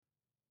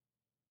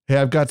Hey,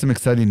 I've got some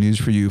exciting news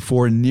for you.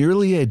 For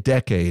nearly a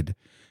decade,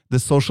 the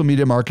Social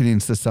Media Marketing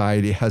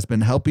Society has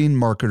been helping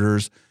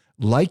marketers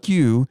like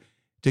you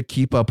to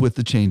keep up with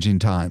the changing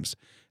times.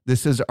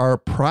 This is our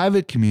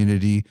private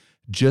community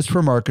just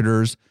for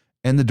marketers,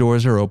 and the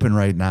doors are open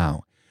right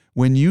now.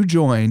 When you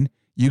join,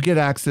 you get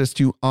access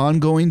to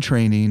ongoing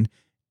training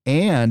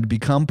and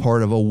become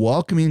part of a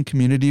welcoming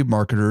community of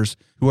marketers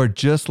who are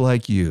just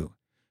like you.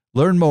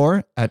 Learn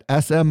more at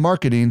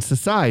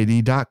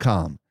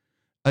smmarketingsociety.com.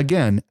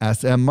 Again,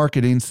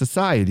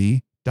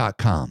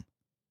 smmarketingsociety.com.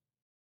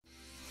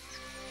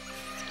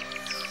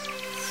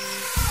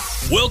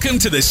 Welcome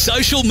to the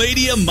Social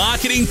Media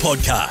Marketing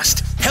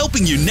Podcast,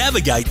 helping you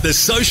navigate the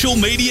social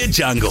media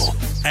jungle.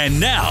 And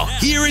now,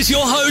 here is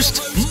your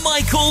host,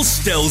 Michael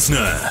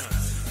Stelzner.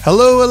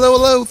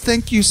 Hello.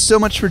 Thank you so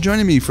much for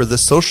joining me for the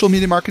Social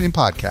Media Marketing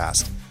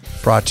Podcast,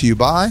 brought to you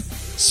by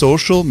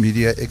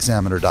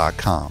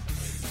socialmediaexaminer.com.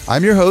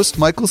 I'm your host,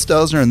 Michael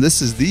Stelzner, and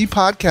this is the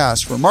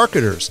podcast for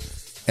marketers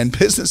and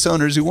business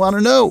owners who want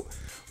to know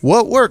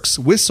what works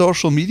with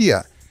social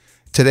media.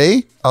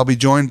 Today, I'll be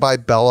joined by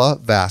Bella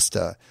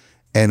Vasta,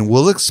 and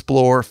we'll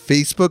explore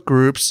Facebook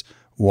groups,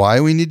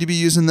 why we need to be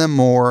using them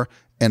more,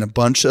 and a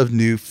bunch of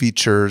new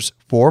features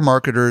for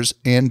marketers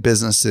and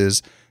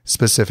businesses,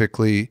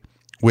 specifically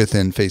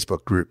within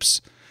Facebook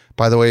groups.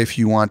 By the way, if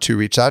you want to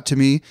reach out to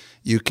me,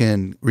 you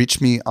can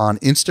reach me on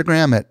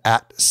Instagram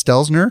at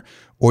 @Stelzner,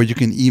 or you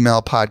can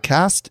email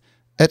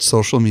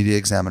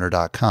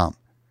podcast@socialmediaexaminer.com.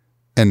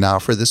 And now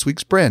for this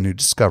week's brand new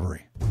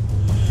discovery.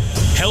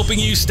 Helping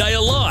you stay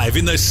alive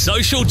in the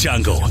social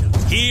jungle.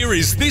 Here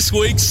is this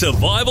week's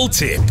survival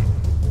tip.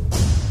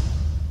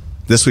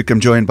 This week I'm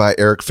joined by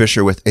Eric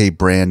Fisher with a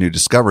brand new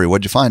discovery.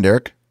 What'd you find,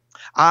 Eric?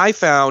 I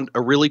found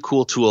a really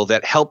cool tool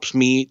that helps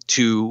me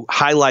to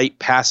highlight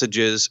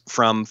passages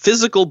from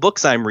physical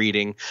books I'm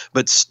reading,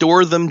 but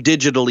store them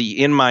digitally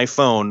in my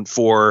phone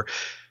for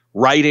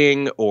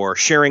writing or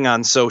sharing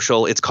on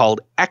social. It's called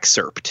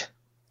Excerpt.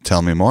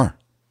 Tell me more.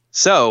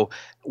 So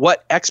I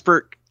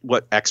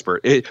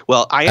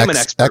am an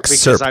expert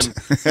because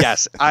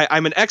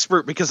I'm an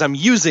expert because I'm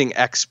using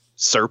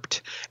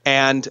Excerpt,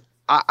 and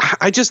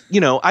I just,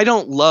 I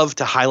don't love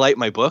to highlight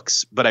my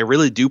books, but I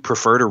really do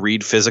prefer to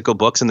read physical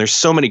books. And there's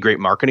so many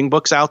great marketing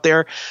books out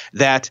there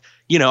that,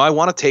 I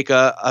want to take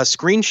a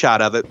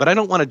screenshot of it, but I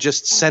don't want to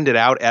just send it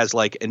out as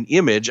like an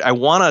image. I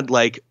want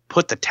to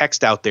put the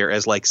text out there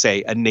as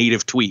say a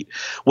native tweet.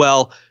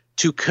 Well,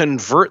 to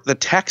convert the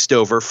text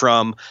over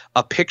from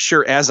a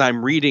picture as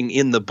I'm reading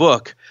in the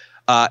book,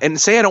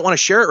 and say I don't want to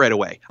share it right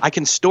away, I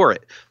can store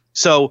it.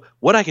 So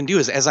what I can do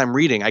is, as I'm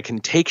reading, I can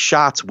take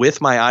shots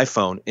with my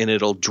iPhone and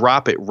it'll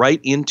drop it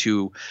right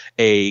into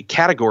a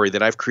category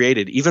that I've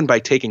created, even by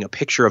taking a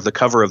picture of the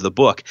cover of the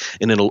book,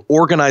 and it'll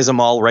organize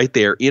them all right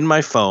there in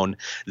my phone.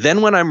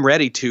 Then when I'm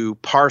ready to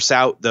parse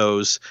out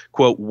those,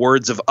 quote,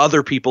 words of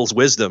other people's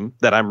wisdom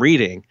that I'm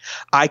reading,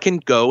 I can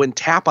go and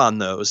tap on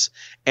those,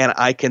 and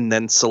I can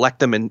then select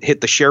them and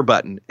hit the share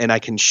button, and I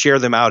can share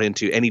them out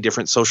into any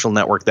different social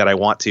network that I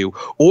want to,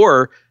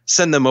 or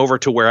send them over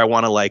to where I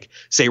want to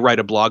say write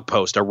a blog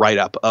post, a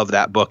write-up of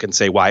that book and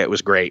say why it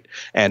was great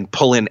and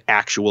pull in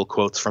actual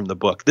quotes from the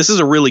book. This is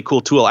a really cool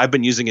tool. I've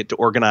been using it to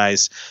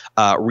organize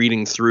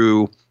reading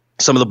through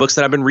some of the books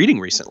that I've been reading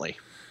recently.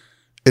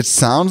 It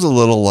sounds a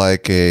little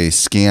like a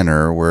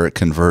scanner where it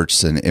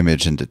converts an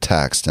image into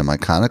text. Am I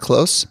kind of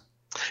close?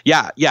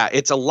 Yeah.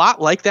 It's a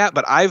lot like that,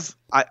 but and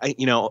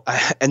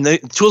the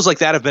tools like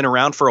that have been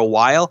around for a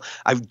while.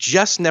 I've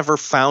just never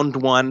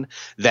found one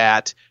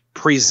that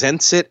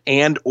presents it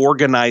and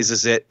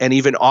organizes it and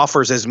even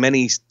offers as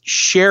many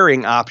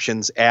sharing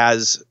options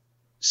as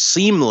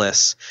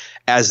seamless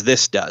as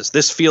this does.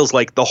 This feels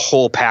like the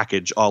whole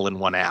package all in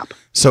one app.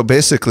 So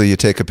basically you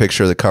take a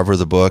picture of the cover of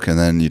the book, and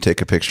then you take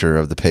a picture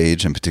of the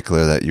page in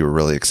particular that you were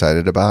really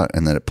excited about,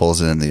 and then it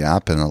pulls it in the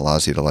app and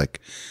allows you to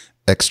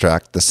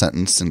extract the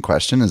sentence in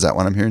question. Is that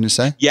what I'm hearing you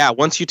say? Yeah.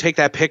 Once you take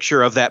that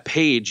picture of that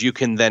page, you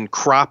can then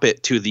crop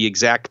it to the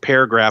exact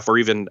paragraph or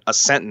even a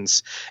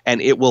sentence, and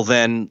it will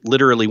then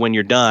literally, when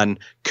you're done,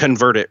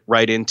 convert it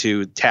right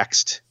into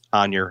text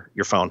on your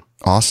phone.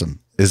 Awesome.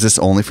 Is this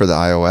only for the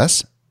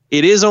iOS?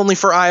 It is only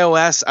for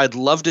iOS. I'd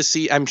love to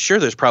see. I'm sure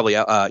there's probably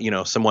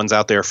some ones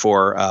out there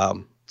for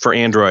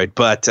Android,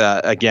 but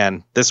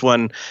again, this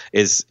one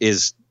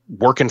is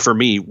working for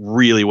me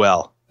really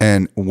well.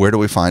 And where do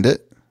we find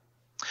it?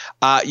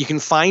 You can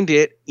find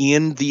it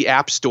in the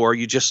App Store.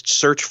 You just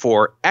search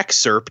for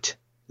Excerpt,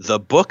 the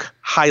book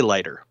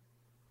highlighter.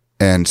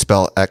 And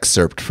spell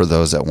excerpt for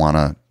those that want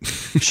to,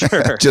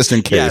 sure. Just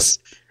in case.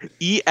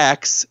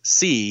 Yes.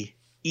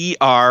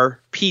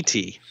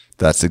 EXCERPT.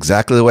 That's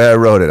exactly the way I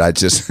wrote it. I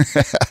just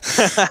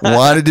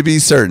wanted to be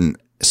certain.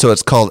 So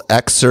it's called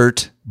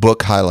Excerpt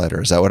Book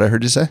Highlighter. Is that what I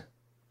heard you say?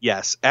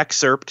 Yes.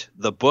 Excerpt,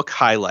 the book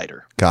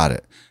highlighter. Got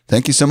it.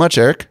 Thank you so much,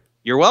 Eric.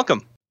 You're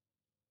welcome.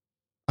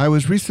 I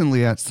was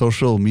recently at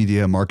Social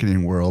Media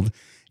Marketing World,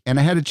 and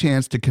I had a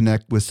chance to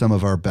connect with some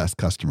of our best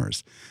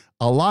customers.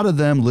 A lot of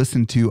them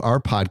listen to our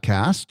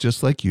podcast,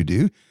 just like you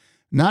do.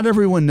 Not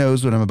everyone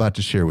knows what I'm about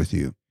to share with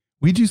you.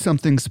 We do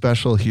something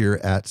special here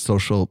at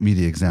Social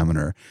Media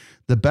Examiner.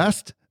 The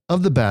best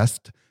of the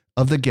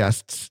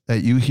guests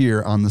that you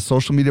hear on the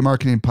Social Media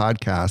Marketing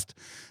Podcast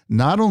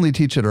not only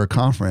teach at our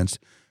conference,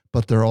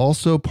 but they're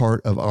also part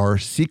of our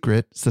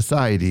secret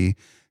society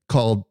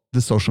called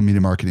the Social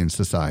Media Marketing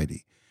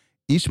Society.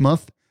 Each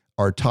month,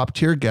 our top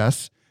tier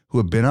guests who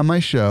have been on my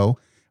show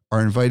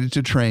are invited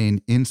to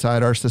train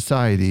inside our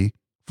society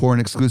for an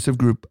exclusive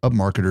group of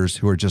marketers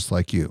who are just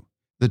like you.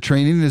 The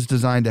training is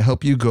designed to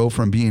help you go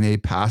from being a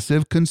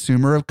passive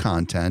consumer of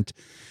content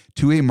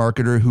to a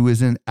marketer who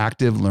is in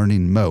active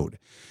learning mode.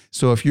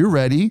 So if you're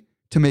ready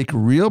to make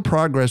real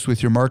progress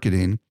with your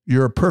marketing,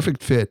 you're a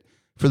perfect fit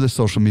for the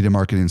Social Media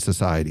Marketing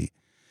Society.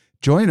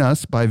 Join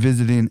us by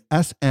visiting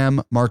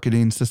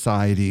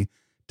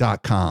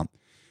smmarketingsociety.com.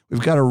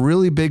 We've got a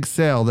really big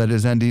sale that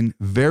is ending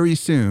very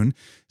soon,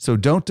 so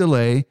don't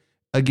delay.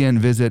 Again,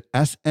 visit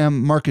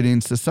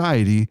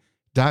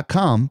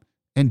smmarketingsociety.com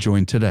and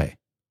join today.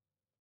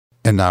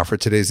 And now for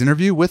today's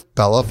interview with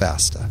Bella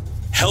Vasta.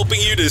 Helping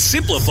you to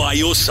simplify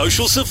your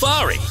social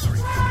safari.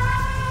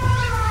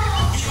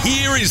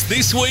 Here is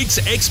this week's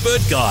expert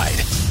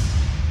guide.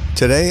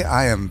 Today,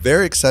 I am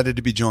very excited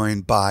to be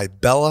joined by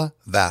Bella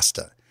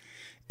Vasta.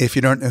 If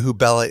you don't know who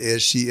Bella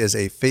is, she is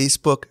a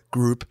Facebook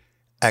group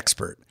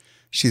expert.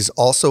 She's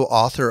also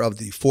author of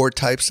the 4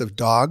 Types of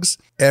Dogs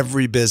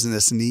Every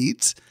Business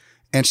Needs,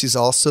 and she's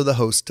also the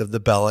host of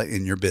the Bella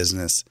in Your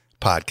Business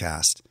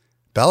podcast.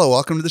 Bella,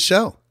 welcome to the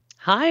show.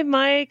 Hi,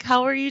 Mike.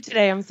 How are you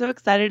today? I'm so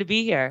excited to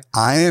be here.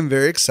 I am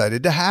very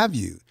excited to have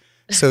you.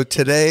 So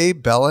today,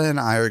 Bella and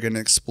I are going to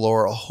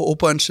explore a whole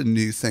bunch of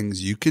new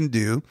things you can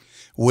do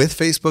with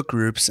Facebook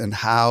groups and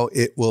how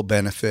it will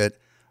benefit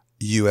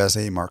you as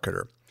a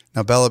marketer.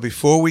 Now, Bella,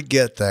 before we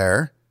get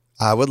there,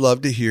 I would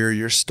love to hear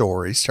your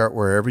story. Start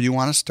wherever you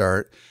want to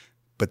start.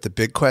 But the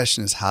big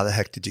question is, how the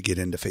heck did you get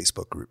into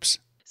Facebook groups?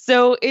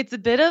 So it's a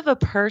bit of a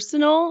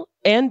personal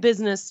and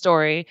business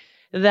story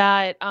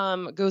that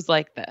goes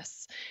like this.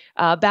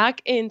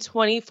 Back in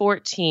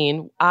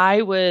 2014,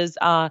 I was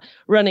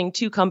running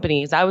 2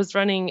 companies. I was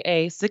running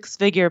a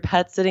 6-figure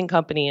pet sitting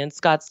company in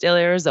Scottsdale,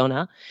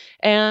 Arizona.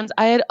 And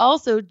I had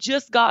also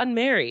just gotten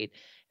married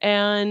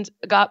and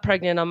got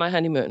pregnant on my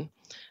honeymoon.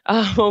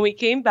 When we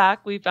came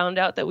back, we found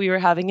out that we were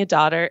having a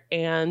daughter.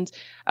 And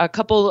a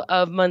couple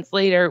of months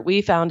later,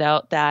 we found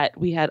out that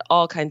we had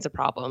all kinds of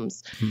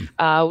problems.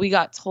 We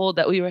got told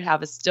that we would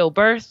have a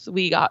stillbirth.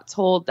 We got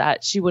told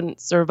that she wouldn't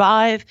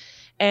survive.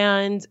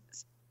 And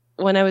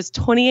when I was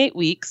 28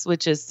 weeks,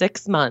 which is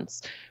 6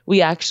 months,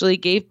 we actually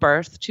gave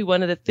birth to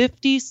one of the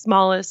 50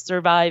 smallest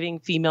surviving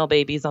female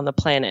babies on the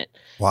planet.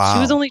 Wow. She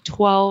was only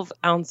 12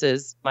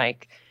 ounces,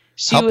 Mike.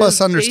 Help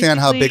us understand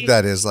how big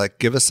that is. Like,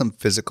 give us some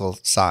physical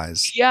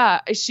size. Yeah,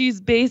 she's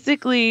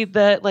basically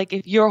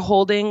if you're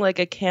holding like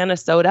a can of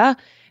soda,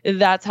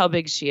 that's how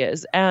big she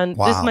is. And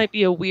wow. This might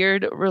be a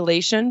weird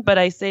relation, but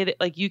I say that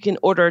like you can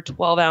order a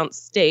 12-ounce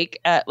steak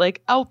at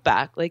like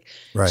Outback. Like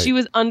right. She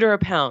was under a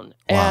pound.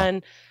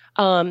 Wow.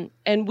 And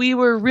we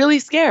were really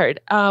scared.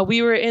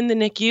 We were in the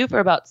NICU for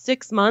about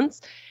 6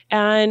 months.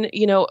 And,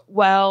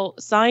 while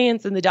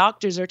science and the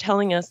doctors are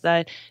telling us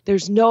that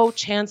there's no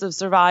chance of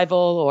survival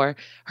or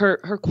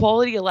her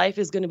quality of life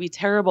is going to be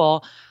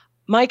terrible,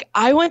 Mike,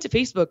 I went to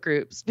Facebook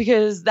groups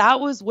because that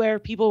was where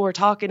people were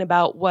talking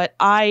about what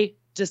I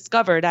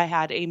discovered. I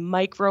had a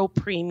micro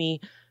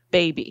preemie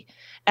baby.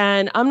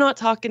 And I'm not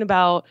talking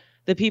about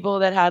the people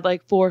that had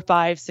like 4,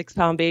 5, 6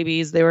 pound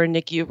babies. They were in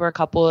NICU for a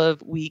couple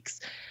of weeks.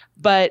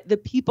 But the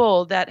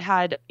people that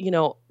had,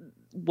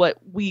 what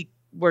we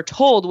were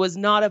told was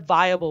not a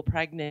viable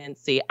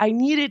pregnancy. I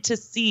needed to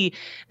see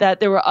that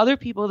there were other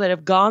people that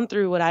have gone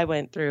through what I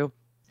went through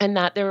and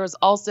that there was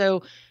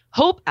also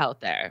hope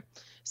out there.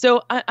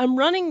 So I'm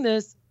running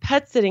this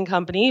pet sitting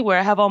company where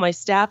I have all my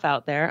staff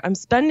out there. I'm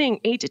spending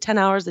 8 to 10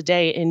 hours a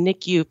day in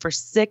NICU for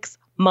 6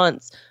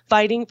 months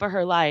fighting for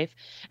her life.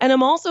 And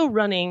I'm also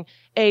running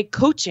a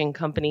coaching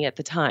company at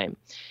the time.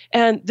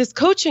 And this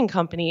coaching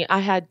company, I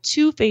had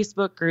 2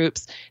 Facebook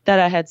groups that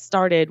I had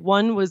started.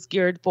 One was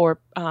geared for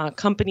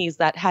companies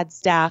that had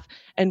staff,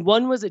 and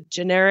one was a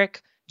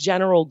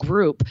general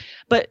group.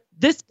 But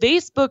this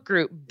Facebook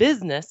group,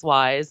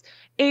 business-wise,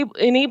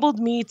 enabled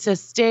me to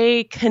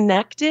stay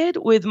connected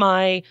with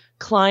my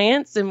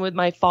clients and with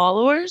my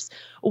followers,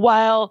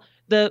 while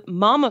the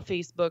mama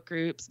Facebook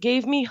groups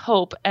gave me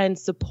hope and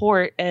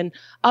support and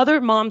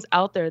other moms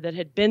out there that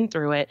had been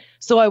through it,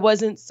 so I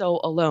wasn't so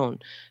alone.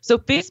 So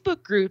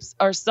Facebook groups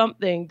are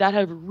something that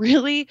have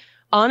really,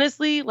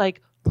 honestly,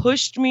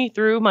 pushed me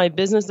through my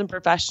business and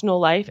professional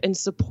life and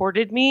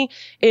supported me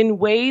in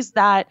ways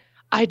that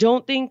I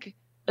don't think,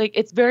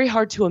 it's very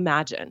hard to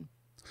imagine.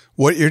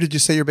 What year did you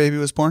say your baby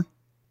was born?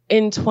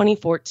 In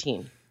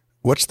 2014.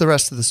 What's the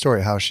rest of the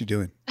story? How is she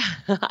doing?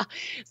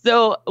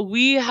 So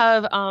we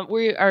have,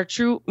 we are a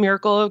true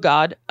miracle of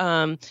God.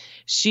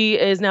 She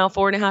is now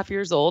 4.5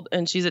 years old,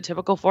 and she's a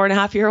typical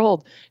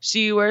 4.5-year-old.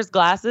 She wears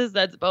glasses.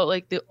 That's about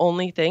the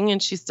only thing.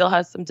 And she still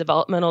has some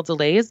developmental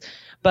delays,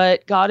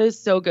 but God is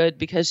so good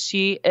because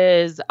she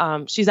is,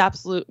 she's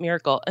absolute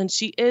miracle. And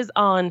she is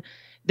on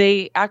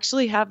they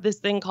actually have this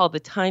thing called the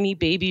Tiny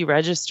Baby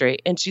Registry,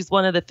 and she's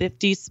one of the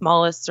 50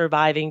 smallest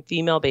surviving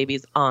female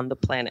babies on the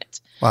planet.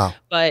 Wow.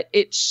 But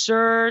it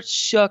sure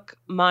shook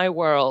my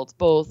world,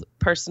 both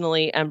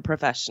personally and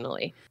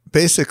professionally.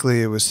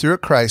 Basically, it was through a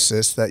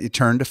crisis that you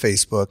turned to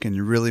Facebook and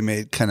you really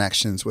made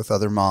connections with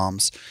other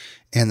moms.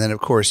 And then, of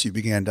course, you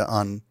began to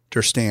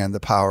understand the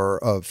power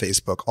of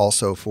Facebook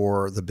also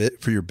for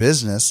your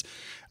business.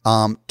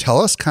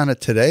 Tell us kind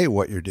of today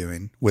what you're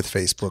doing with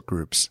Facebook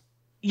groups.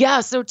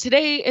 Yeah, so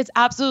today it's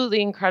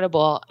absolutely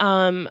incredible.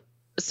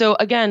 So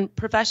again,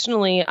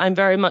 professionally, I'm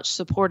very much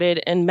supported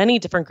in many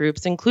different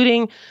groups,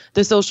 including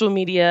the Social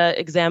Media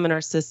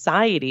Examiner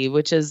Society,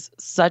 which is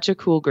such a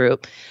cool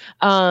group.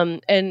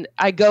 And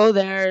I go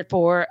there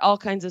for all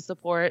kinds of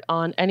support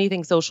on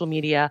anything social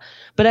media.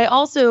 But I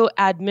also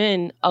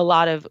admin a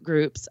lot of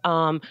groups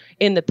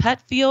in the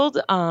pet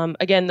field.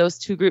 Again, those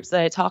two groups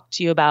that I talked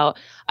to you about.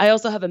 I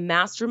also have a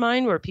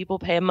mastermind where people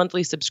pay a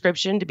monthly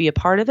subscription to be a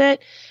part of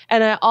it.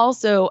 And I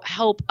also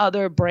help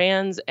other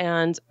brands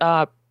and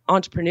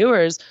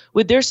entrepreneurs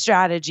with their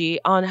strategy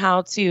on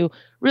how to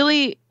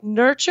really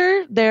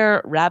nurture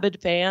their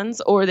rabid fans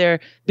or their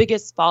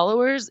biggest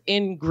followers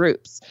in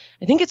groups.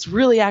 I think it's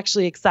really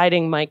actually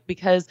exciting, Mike,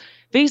 because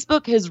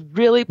Facebook has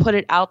really put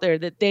it out there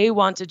that they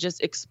want to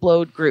just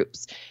explode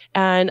groups.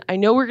 And I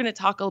know we're going to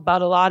talk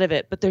about a lot of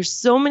it, but there's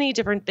so many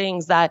different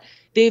things that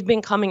they've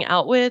been coming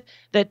out with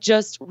that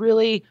just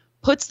really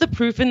puts the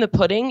proof in the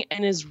pudding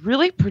and is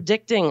really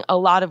predicting a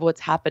lot of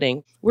what's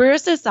happening. We're a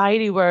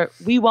society where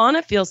we want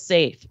to feel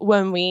safe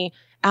when we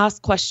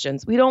ask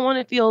questions. We don't want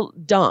to feel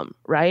dumb,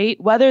 right?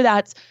 Whether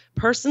that's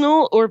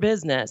personal or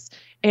business.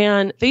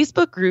 And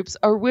Facebook groups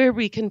are where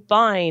we can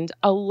find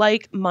a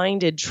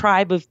like-minded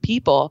tribe of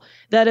people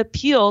that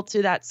appeal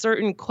to that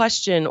certain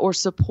question or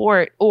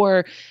support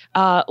or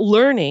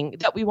learning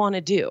that we want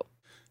to do.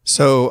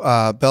 So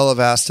Bella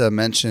Vasta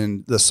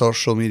mentioned the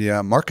Social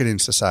Media Marketing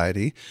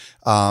Society.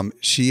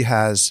 She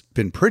has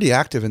been pretty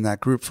active in that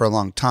group for a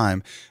long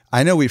time.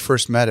 I know we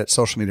first met at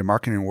Social Media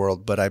Marketing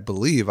World, but I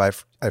believe I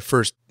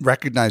first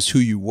recognized who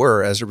you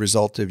were as a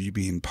result of you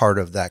being part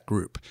of that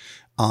group.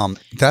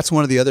 That's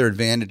one of the other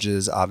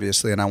advantages,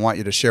 obviously, and I want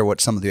you to share what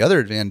some of the other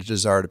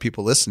advantages are to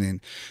people listening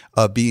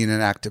of being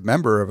an active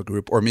member of a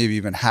group or maybe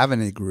even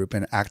having a group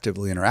and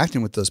actively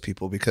interacting with those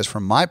people. Because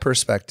from my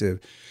perspective,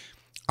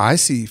 I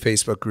see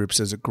Facebook groups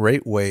as a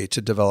great way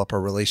to develop a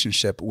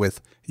relationship with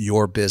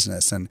your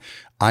business. And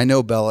I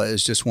know Bella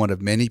is just one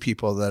of many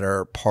people that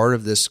are part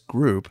of this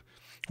group,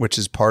 which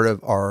is part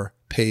of our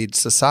paid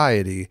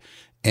society.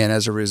 And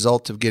as a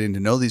result of getting to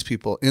know these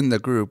people in the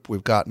group,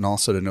 we've gotten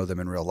also to know them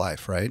in real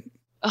life, right?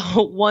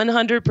 Oh,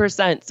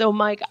 100%. So,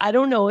 Mike, I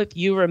don't know if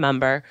you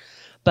remember,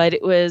 but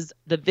it was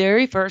the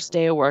very first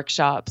day of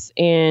workshops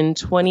in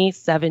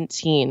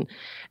 2017.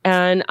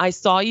 And I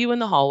saw you in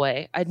the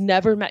hallway. I'd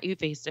never met you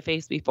face to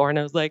face before. And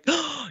I was like,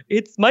 oh,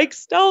 it's Mike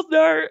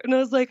Stelzner. And I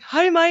was like,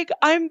 hi, Mike,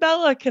 I'm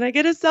Bella. Can I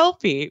get a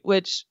selfie?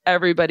 Which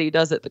everybody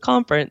does at the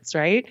conference,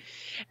 right?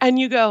 And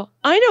you go,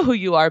 I know who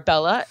you are,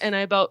 Bella. And I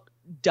about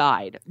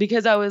died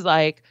because I was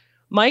like,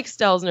 Mike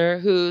Stelzner,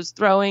 who's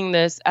throwing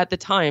this at the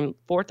time,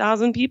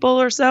 4,000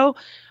 people or so,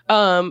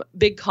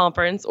 big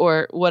conference,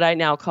 or what I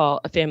now call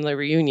a family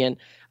reunion,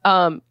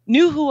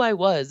 knew who I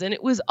was. And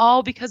it was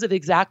all because of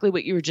exactly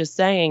what you were just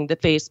saying, the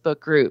Facebook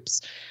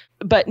groups.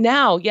 But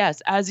now,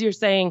 yes, as you're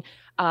saying,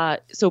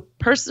 so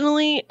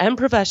personally and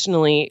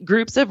professionally,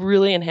 groups have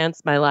really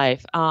enhanced my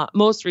life.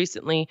 Most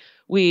recently,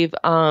 we've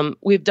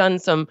done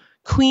some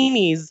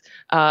Queenies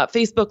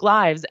Facebook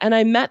Lives, and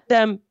I met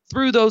them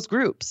through those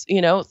groups,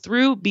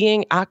 through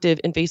being active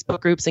in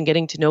Facebook groups and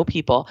getting to know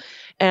people.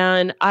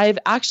 And I've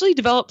actually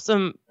developed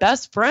some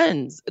best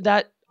friends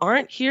that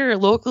aren't here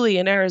locally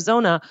in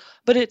Arizona,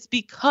 but it's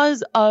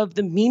because of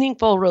the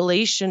meaningful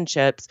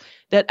relationships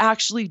that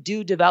actually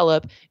do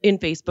develop in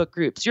Facebook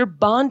groups. You're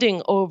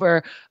bonding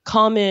over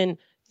common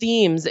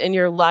themes in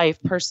your life,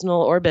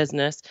 personal or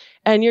business,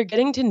 and you're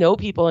getting to know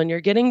people and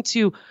you're getting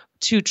to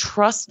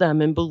trust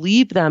them and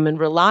believe them and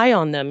rely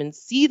on them and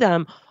see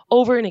them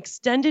over an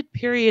extended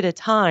period of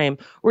time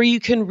where you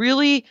can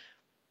really,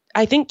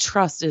 I think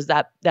trust is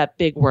that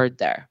big word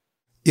there.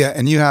 Yeah.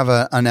 And you have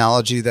an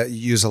analogy that you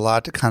use a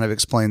lot to kind of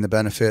explain the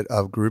benefit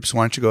of groups.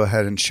 Why don't you go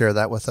ahead and share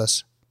that with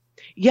us?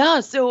 Yeah.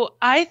 So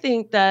I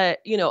think that,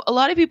 a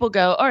lot of people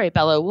go, all right,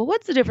 Bella, well,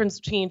 what's the difference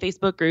between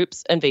Facebook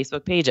groups and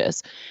Facebook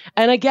pages?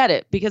 And I get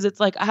it because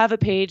it's like, I have a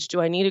page. Do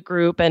I need a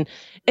group? And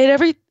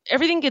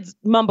everything gets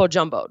mumbo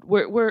jumboed.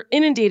 We're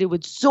inundated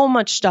with so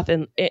much stuff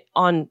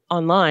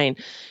online.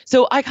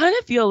 So I kind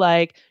of feel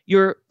like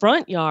your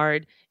front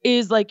yard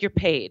is like your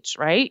page,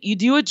 right? You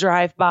do a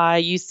drive-by,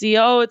 you see,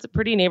 oh, it's a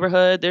pretty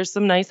neighborhood, there's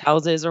some nice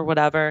houses or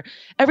whatever.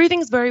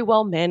 Everything's very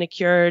well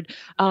manicured.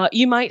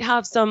 You might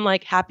have some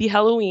like happy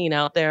Halloween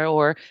out there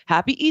or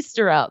happy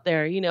Easter out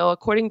there,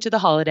 according to the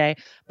holiday,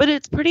 but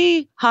it's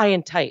pretty high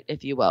and tight,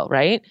 if you will,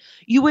 right?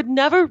 You would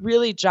never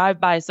really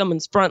drive by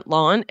someone's front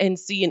lawn and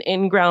see an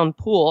in-ground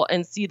pool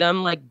and see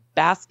them like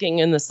basking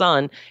in the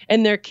sun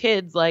and their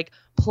kids like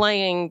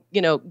playing,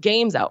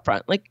 games out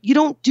front. Like, you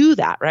don't do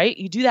that, right?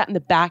 You do that in the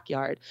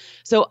backyard.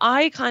 So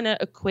I kind of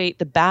equate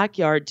the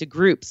backyard to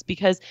groups,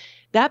 because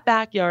that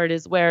backyard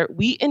is where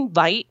we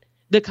invite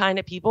the kind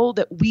of people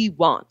that we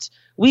want.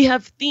 We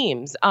have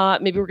themes.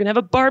 Maybe we're going to have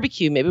a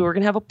barbecue. Maybe we're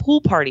going to have a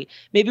pool party.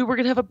 Maybe we're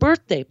going to have a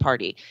birthday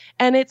party.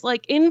 And it's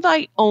like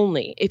invite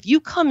only. If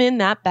you come in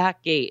that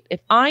back gate, if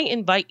I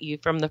invite you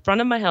from the front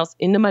of my house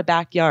into my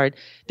backyard,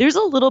 there's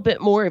a little bit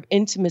more of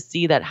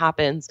intimacy that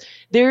happens.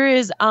 There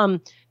is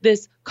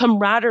this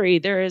camaraderie.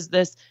 There is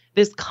this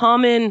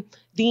common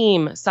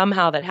theme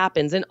somehow that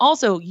happens. And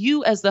also,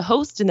 you as the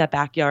host in that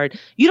backyard,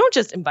 you don't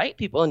just invite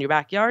people in your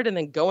backyard and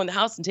then go in the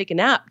house and take a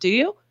nap, do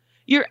you?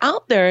 You're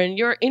out there and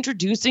you're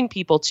introducing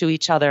people to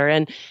each other,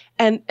 and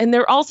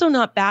they're also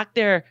not back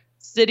there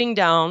sitting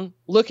down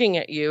looking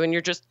at you and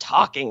you're just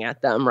talking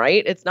at them,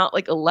 right? It's not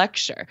like a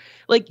lecture.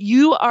 Like,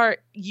 you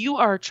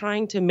are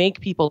trying to make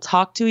people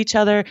talk to each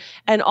other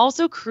and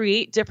also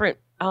create different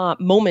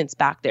moments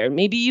back there.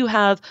 Maybe you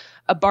have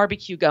a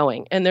barbecue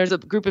going and there's a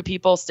group of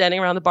people standing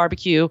around the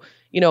barbecue,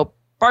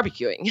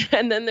 barbecuing.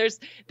 And then there's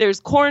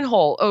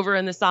cornhole over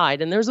in the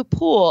side, and there's a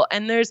pool,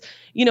 and there's,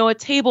 a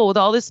table with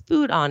all this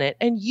food on it.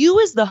 And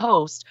you as the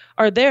host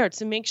are there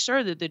to make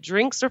sure that the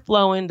drinks are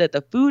flowing, that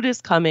the food is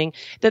coming,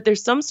 that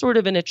there's some sort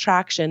of an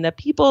attraction, that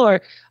people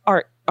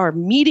are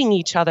meeting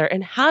each other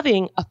and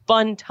having a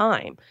fun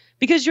time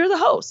because you're the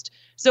host.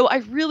 So I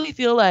really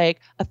feel like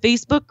a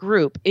Facebook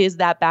group is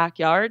that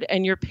backyard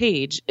and your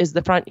page is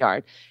the front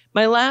yard.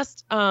 My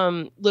last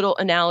little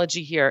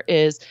analogy here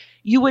is,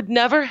 you would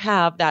never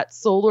have that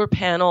solar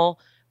panel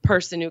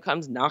person who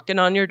comes knocking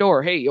on your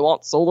door. Hey, you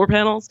want solar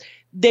panels?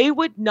 They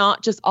would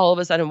not just all of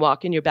a sudden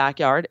walk in your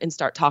backyard and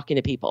start talking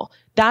to people.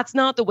 That's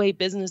not the way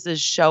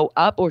businesses show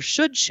up or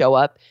should show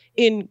up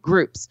in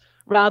groups.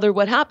 Rather,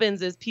 what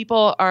happens is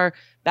people are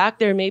back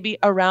there maybe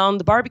around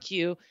the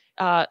barbecue,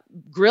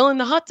 grilling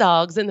the hot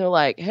dogs, and they're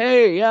like,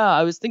 hey, yeah,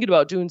 I was thinking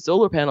about doing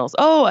solar panels.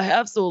 Oh, I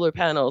have solar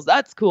panels.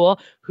 That's cool.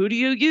 Who do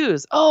you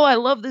use? Oh, I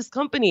love this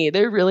company.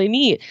 They're really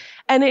neat.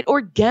 And it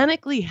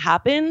organically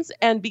happens.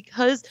 And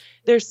because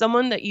there's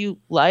someone that you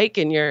like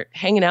and you're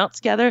hanging out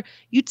together,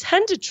 you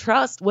tend to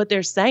trust what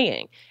they're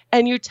saying.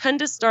 And you tend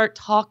to start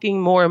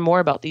talking more and more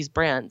about these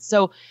brands.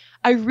 So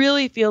I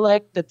really feel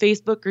like the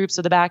Facebook groups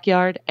are the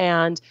backyard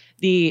and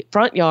the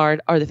front yard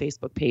are the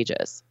Facebook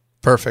pages.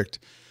 Perfect.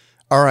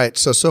 All right.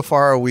 So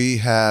far we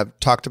have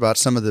talked about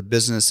some of the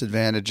business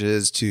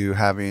advantages to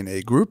having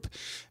a group.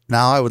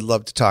 Now I would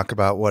love to talk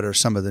about what are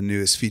some of the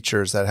newest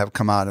features that have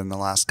come out in the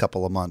last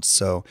couple of months.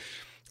 So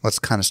let's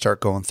kind of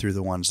start going through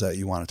the ones that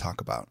you want to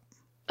talk about.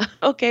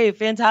 Okay,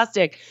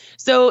 fantastic.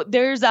 So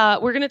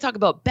we're going to talk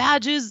about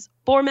badges,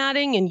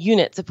 formatting, and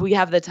units if we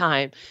have the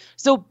time.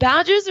 So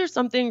badges are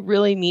something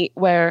really neat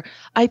where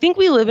I think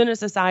we live in a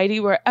society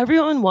where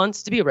everyone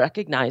wants to be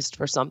recognized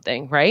for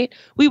something, right?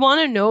 We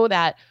want to know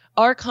that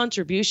our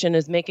contribution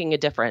is making a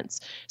difference.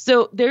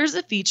 So there's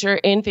a feature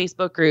in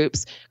Facebook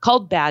groups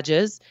called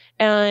badges,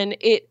 and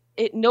it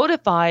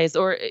notifies,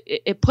 or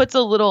it puts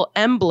a little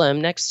emblem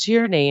next to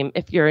your name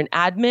if you're an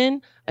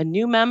admin, a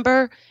new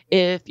member,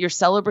 if you're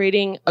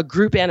celebrating a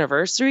group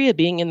anniversary of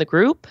being in the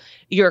group,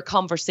 you're a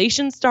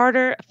conversation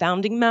starter, a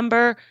founding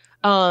member,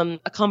 a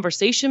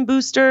conversation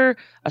booster,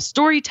 a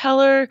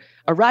storyteller,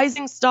 a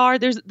rising star.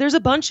 There's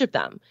a bunch of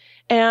them.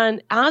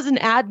 And as an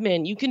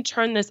admin, you can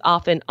turn this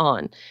off and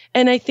on.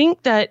 And I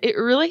think that it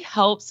really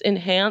helps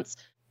enhance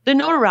the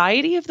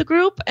notoriety of the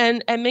group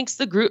and makes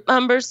the group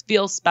members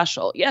feel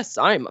special. Yes,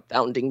 I'm a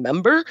founding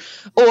member.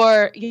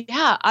 Or,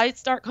 yeah, I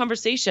start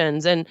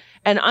conversations and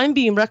I'm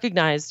being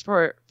recognized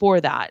for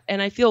that.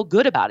 And I feel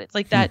good about it. It's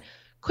like that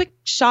quick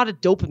shot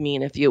of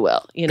dopamine, if you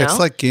will. It's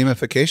like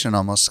gamification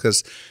almost,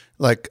 because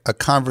like a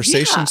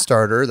conversation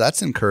starter,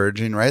 that's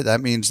encouraging, right?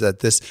 That means that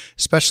this,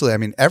 especially,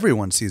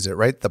 everyone sees it,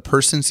 right? The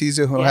person sees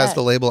it who has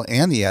the label,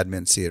 and the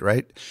admin see it,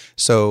 right?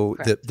 So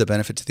the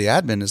benefit to the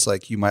admin is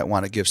like, you might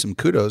want to give some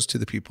kudos to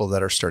the people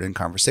that are starting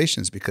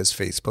conversations, because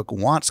Facebook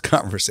wants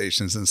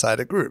conversations inside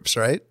of groups,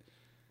 right?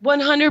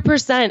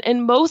 100%.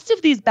 And most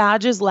of these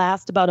badges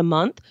last about a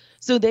month.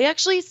 So they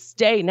actually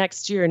stay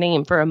next to your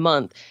name for a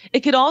month.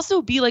 It could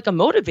also be like a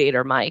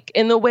motivator, Mike,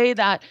 in the way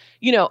that,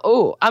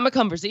 I'm a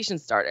conversation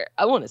starter.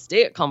 I want to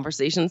stay a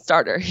conversation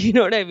starter. You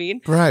know what I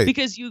mean? Right.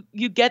 Because you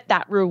get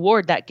that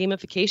reward, that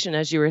gamification,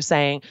 as you were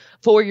saying,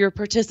 for your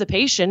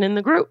participation in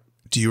the group.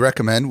 Do you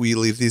recommend we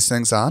leave these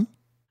things on?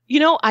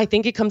 I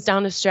think it comes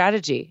down to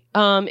strategy.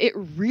 It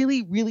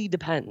really, really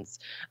depends.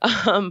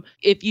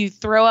 If you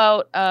throw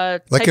out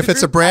like if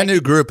it's a brand new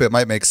group, it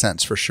might make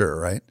sense for sure,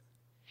 right?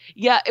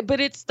 Yeah, but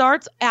it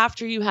starts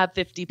after you have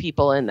 50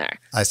 people in there.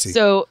 I see.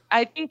 So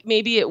I think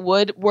maybe it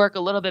would work a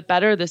little bit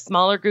better the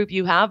smaller group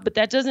you have, but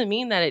that doesn't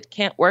mean that it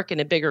can't work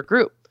in a bigger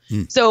group.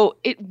 So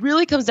it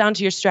really comes down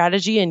to your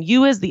strategy, and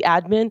you as the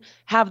admin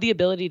have the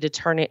ability to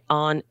turn it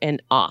on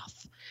and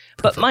off.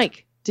 Perfect. But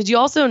Mike, did you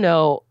also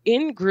know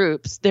in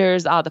groups,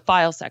 there's the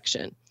file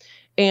section,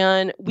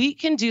 and we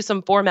can do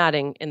some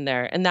formatting in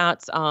there, and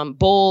that's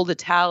bold,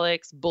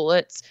 italics,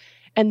 bullets.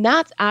 And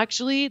that's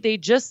actually, they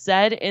just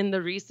said in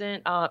the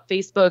recent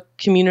Facebook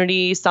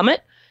Community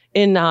Summit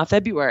in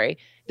February,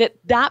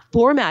 that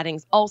formatting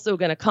is also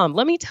going to come.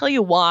 Let me tell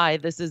you why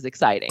this is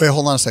exciting. Wait,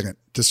 hold on a second.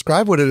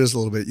 Describe what it is a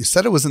little bit. You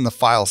said it was in the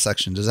file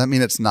section. Does that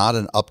mean it's not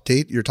an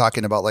update? You're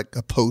talking about like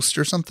a post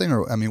or something?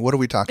 Or, I mean, what are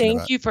we talking about?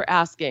 Thank you for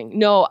asking.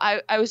 No,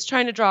 I was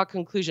trying to draw a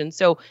conclusion.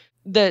 So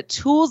the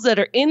tools that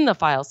are in the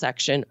file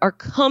section are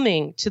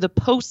coming to the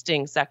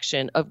posting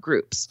section of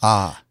groups.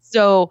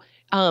 So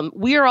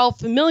we are all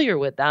familiar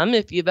with them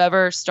if you've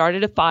ever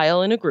started a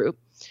file in a group,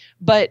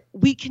 but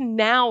we can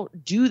now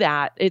do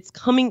that. It's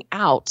coming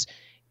out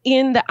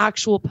in the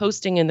actual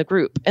posting in the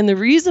group. And the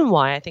reason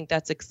why I think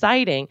that's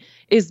exciting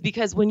is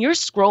because when you're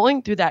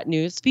scrolling through that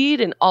news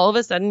feed and all of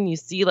a sudden you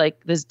see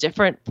like this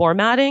different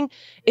formatting,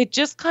 it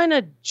just kind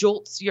of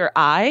jolts your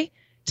eye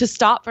to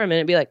stop for a minute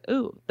and be like,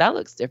 ooh, that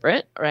looks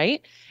different,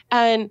 right?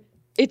 And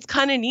it's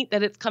kind of neat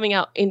that it's coming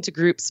out into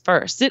groups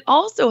first. It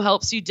also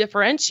helps you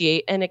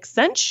differentiate and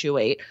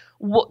accentuate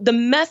the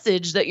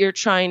message that you're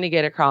trying to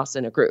get across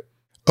in a group.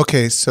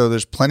 Okay, so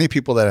there's plenty of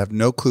people that have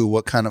no clue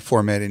what kind of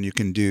formatting you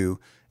can do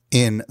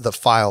in the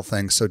file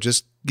thing. So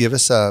just give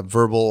us a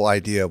verbal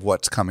idea of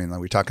what's coming. Are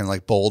we talking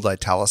like bold,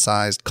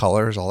 italicized,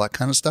 colors, all that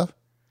kind of stuff?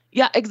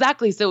 Yeah,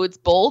 exactly. So it's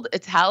bold,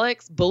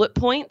 italics, bullet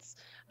points,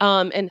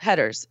 and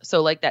headers.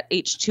 So like that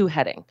H2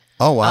 heading.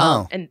 Oh,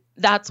 wow. And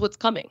that's what's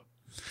coming.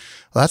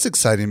 Well, that's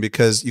exciting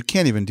because you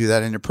can't even do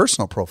that in your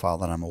personal profile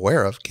that I'm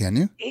aware of, can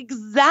you?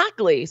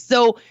 Exactly.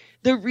 So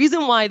the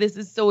reason why this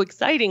is so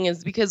exciting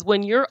is because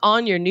when you're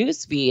on your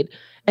news feed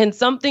and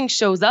something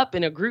shows up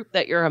in a group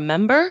that you're a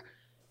member,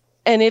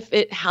 and if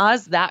it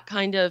has that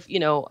kind of,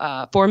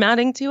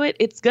 formatting to it,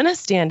 it's going to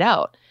stand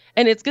out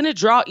and it's going to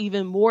draw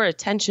even more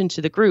attention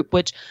to the group,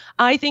 which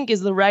I think is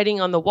the writing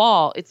on the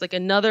wall. It's like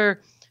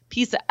another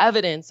piece of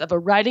evidence of a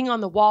writing on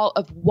the wall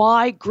of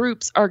why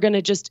groups are going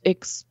to just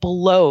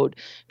explode.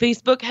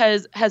 Facebook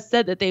has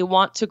said that they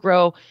want to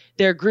grow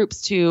their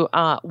groups to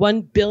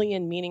 1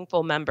 billion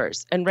meaningful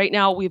members. And right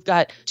now we've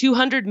got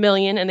 200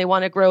 million and they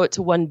want to grow it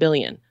to 1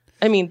 billion.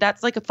 I mean,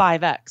 that's like a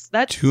 5X.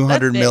 That's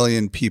 200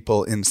 million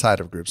people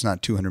inside of groups,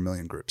 not 200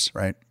 million groups,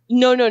 right?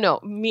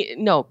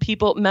 No.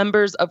 People,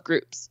 members of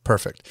groups.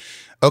 Perfect.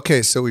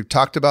 Okay, so we've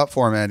talked about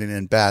formatting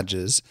and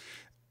badges.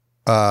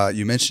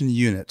 You mentioned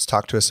units.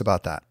 Talk to us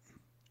about that.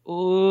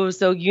 Oh,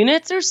 so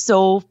units are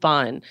so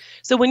fun.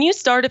 So when you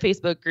start a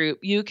Facebook group,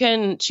 you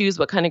can choose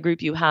what kind of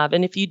group you have.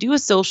 And if you do a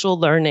social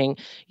learning,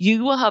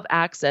 you will have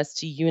access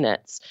to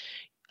units.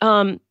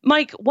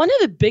 Mike, one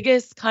of the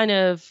biggest kind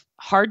of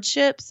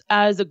hardships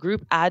as a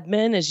group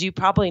admin, as you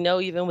probably know,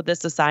 even with the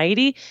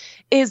society,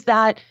 is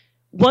that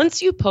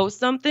once you post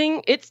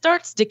something, it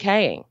starts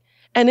decaying.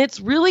 And it's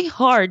really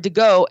hard to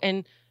go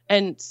and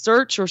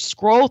search or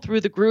scroll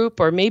through the group,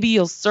 or maybe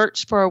you'll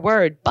search for a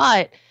word.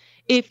 But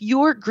if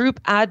your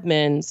group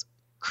admins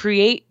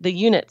create the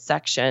unit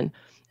section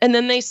and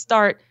then they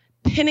start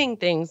pinning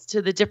things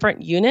to the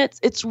different units,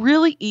 it's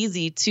really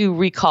easy to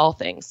recall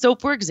things. So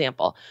for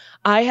example,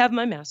 I have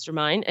my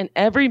mastermind and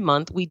every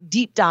month we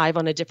deep dive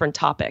on a different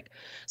topic.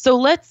 So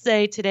let's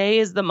say today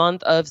is the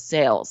month of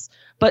sales,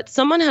 but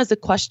someone has a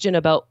question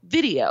about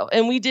video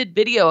and we did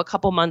video a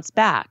couple months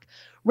back.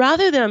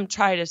 Rather than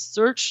try to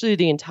search through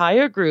the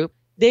entire group,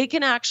 they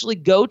can actually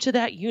go to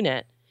that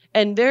unit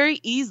and very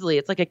easily,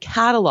 it's like a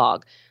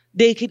catalog,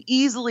 they could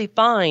easily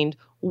find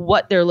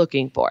what they're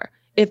looking for.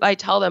 If I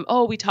tell them,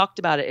 oh, we talked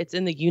about it, it's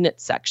in the unit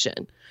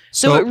section.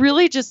 So it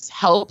really just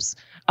helps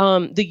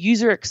the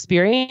user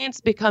experience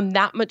become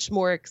that much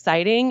more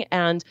exciting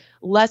and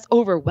less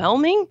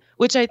overwhelming,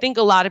 which I think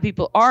a lot of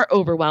people are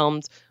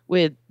overwhelmed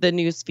with the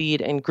news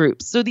feed and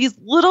groups. So these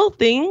little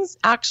things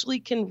actually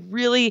can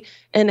really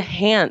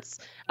enhance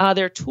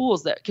their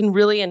tools that can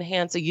really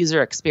enhance a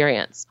user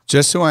experience.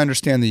 Just so I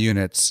understand the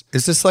units,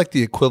 is this like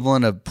the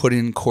equivalent of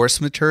putting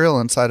course material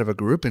inside of a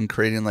group and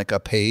creating like a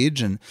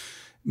page and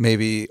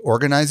maybe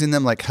organizing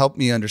them? Like, help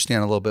me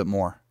understand a little bit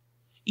more.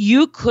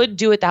 You could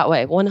do it that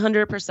way,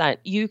 100%.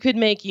 You could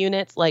make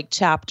units like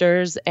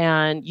chapters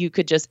and you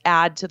could just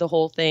add to the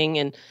whole thing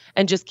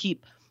and just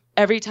keep,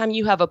 every time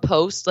you have a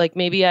post, like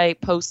maybe I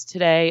post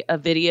today a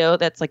video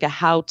that's like a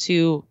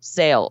how-to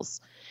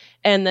sales,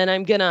 and then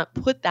I'm going to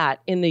put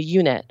that in the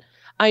unit.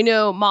 I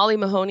know Molly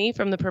Mahoney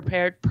from The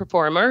Prepared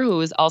Performer, who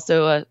was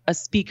also a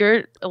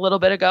speaker a little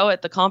bit ago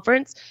at the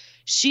conference,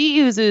 she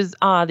uses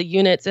the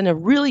units in a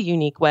really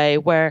unique way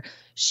where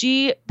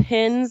she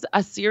pins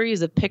a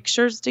series of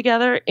pictures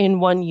together in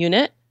one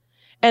unit,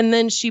 and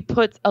then she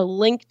puts a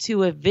link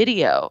to a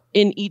video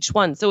in each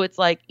one. So it's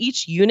like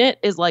each unit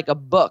is like a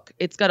book.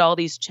 It's got all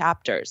these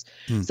chapters.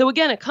 So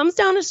again, it comes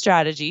down to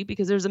strategy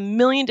because there's a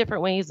million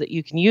different ways that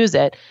you can use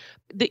it.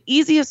 The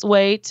easiest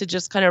way to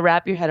just kind of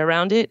wrap your head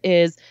around it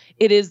is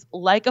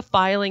like a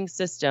filing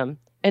system,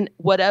 and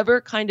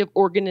whatever kind of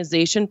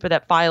organization for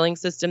that filing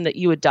system that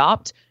you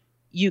adopt,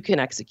 you can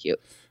execute.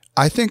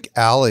 I think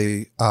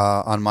Allie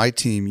on my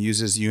team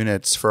uses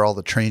units for all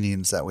the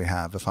trainings that we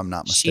have, if I'm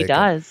not mistaken. She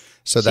does.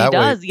 So that she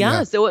does, way,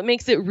 yeah. So it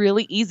makes it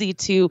really easy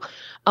to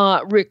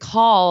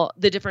recall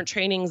the different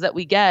trainings that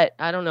we get.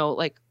 I don't know,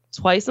 like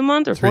twice a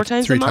month or four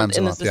times a month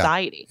in the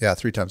society. Yeah,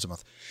 3 times a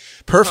month.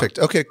 Perfect.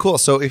 Okay, cool.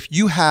 So if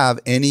you have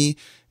any,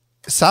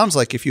 sounds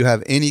like if you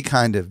have any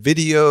kind of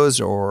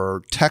videos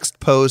or text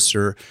posts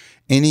or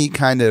any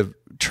kind of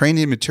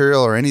training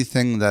material or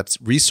anything that's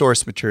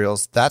resource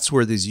materials, that's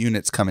where these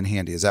units come in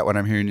handy. Is that what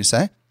I'm hearing you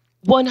say?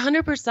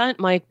 100%,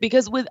 Mike,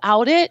 because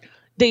without it,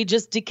 they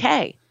just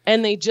decay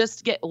and they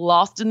just get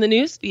lost in the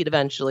newsfeed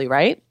eventually,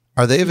 right?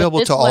 Are they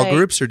available to all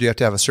groups, or do you have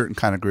to have a certain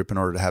kind of group in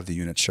order to have the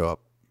units show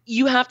up?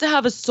 You have to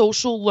have a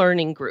social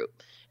learning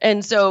group.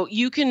 And so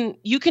you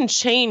can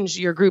change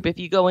your group if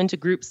you go into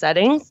group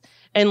settings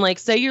and like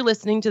say you're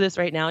listening to this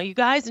right now, you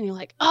guys, and you're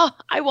like, oh,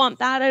 I want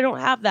that. I don't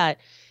have that.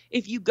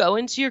 If you go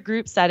into your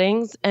group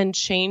settings and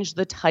change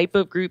the type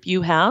of group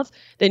you have,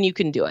 then you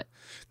can do it.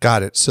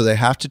 Got it. So they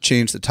have to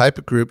change the type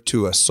of group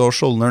to a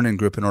social learning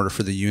group in order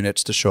for the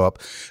units to show up,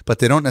 but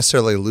they don't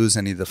necessarily lose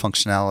any of the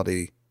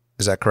functionality.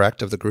 Is that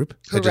correct, of the group?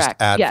 Correct. They just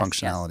add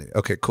functionality. Yes.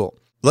 Okay, cool.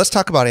 Let's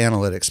talk about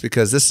analytics,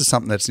 because this is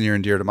something that's near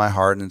and dear to my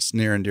heart, and it's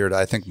near and dear to,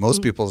 I think,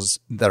 most people's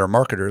that are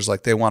marketers.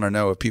 Like, they want to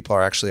know if people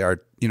are actually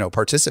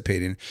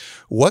participating.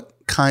 What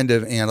kind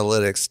of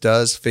analytics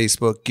does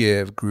Facebook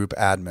give group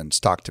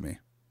admins? Talk to me.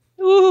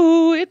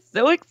 Ooh, it's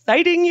so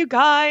exciting, you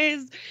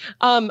guys.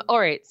 All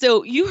right.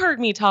 So you heard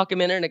me talk a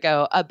minute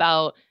ago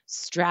about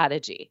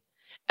strategy.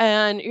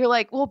 And you're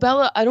like, well,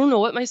 Bella, I don't know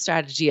what my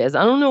strategy is.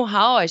 I don't know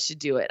how I should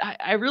do it.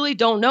 I really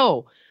don't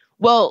know.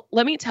 Well,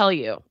 let me tell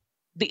you,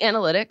 the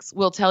analytics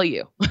will tell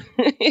you.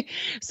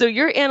 So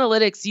your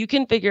analytics, you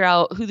can figure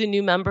out who the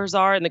new members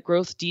are and the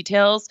growth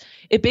details.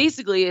 It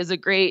basically is a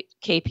great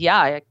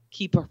KPI, a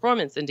key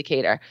performance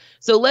indicator.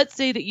 So let's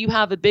say that you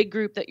have a big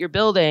group that you're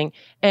building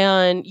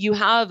and you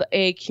have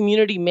a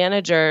community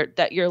manager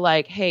that you're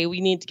like, hey,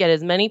 we need to get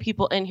as many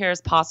people in here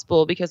as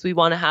possible because we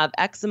want to have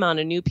X amount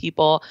of new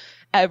people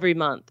every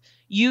month.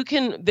 You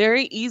can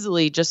very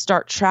easily just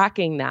start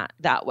tracking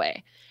that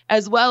way,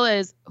 as well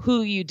as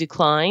who you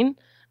decline.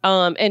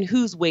 And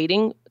who's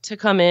waiting to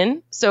come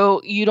in.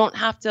 So you don't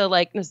have to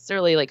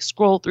necessarily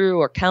scroll through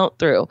or count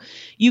through.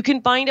 You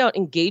can find out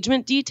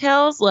engagement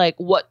details, like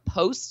what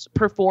posts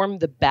perform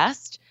the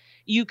best.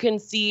 You can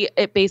see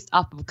it based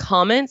off of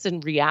comments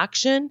and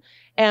reaction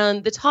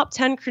and the top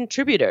 10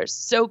 contributors.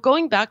 So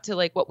going back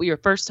to what we were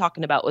first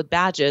talking about with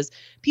badges,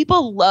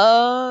 people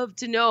love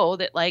to know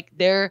that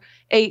they're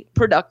a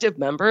productive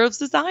member of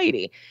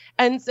society.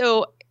 And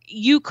so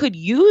you could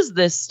use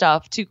this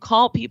stuff to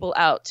call people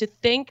out, to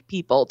thank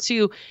people,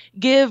 to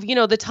give,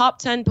 the top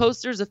 10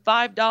 posters a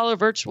 $5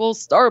 virtual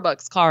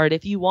Starbucks card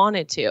if you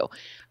wanted to.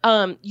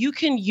 You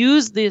can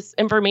use this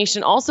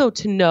information also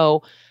to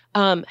know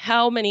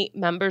how many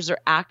members are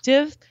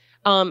active.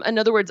 In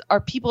other words,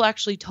 are people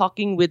actually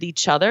talking with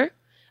each other?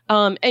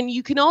 And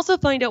you can also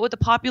find out what the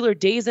popular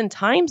days and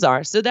times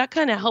are. So that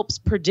kind of helps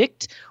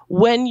predict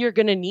when you're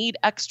going to need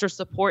extra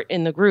support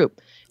in the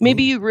group.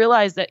 Maybe you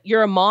realize that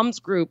you're a mom's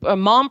group, a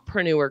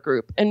mompreneur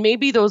group, and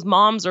maybe those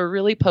moms are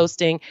really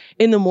posting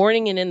in the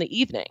morning and in the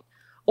evening.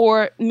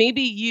 Or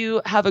maybe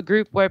you have a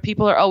group where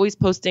people are always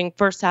posting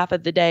first half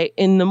of the day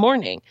in the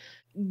morning.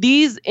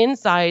 These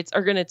insights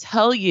are going to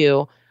tell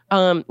you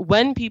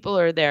when people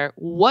are there,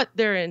 what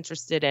they're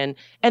interested in,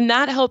 and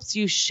that helps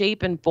you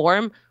shape and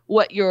form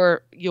what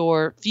your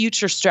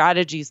future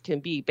strategies can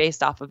be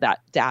based off of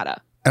that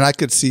data. And I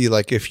could see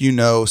if you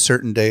know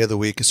certain day of the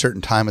week, a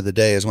certain time of the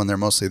day is when they're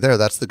mostly there,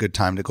 that's the good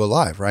time to go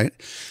live, right?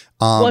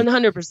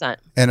 100%.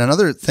 And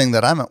another thing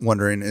that I'm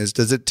wondering is,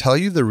 does it tell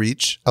you the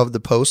reach of the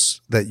posts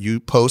that you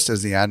post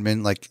as the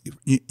admin?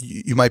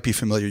 You might be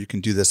familiar. You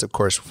can do this, of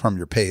course, from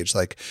your page.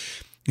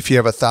 If you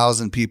have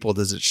 1,000 people,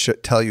 does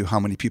it tell you how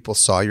many people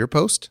saw your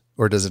post,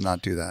 or does it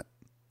not do that?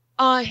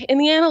 In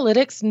the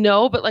analytics,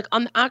 no, but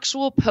on the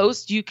actual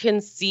post, you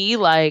can see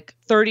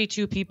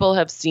 32 people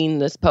have seen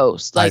this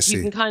post.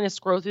 You can kind of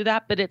scroll through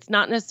that, but it's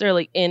not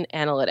necessarily in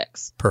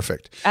analytics.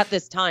 Perfect. At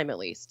this time, at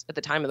least, at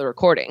the time of the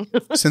recording.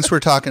 Since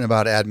we're talking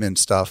about admin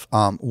stuff,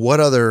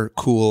 what other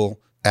cool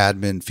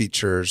admin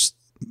features,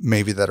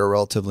 maybe that are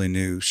relatively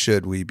new,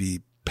 should we be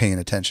paying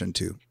attention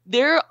to?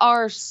 There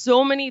are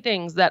so many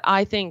things that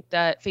I think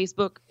that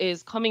Facebook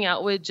is coming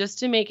out with just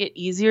to make it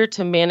easier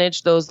to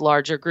manage those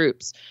larger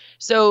groups.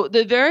 So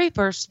the very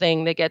first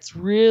thing that gets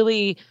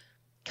really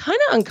kind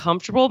of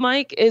uncomfortable,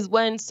 Mike, is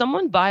when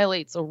someone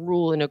violates a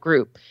rule in a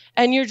group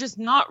and you're just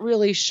not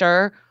really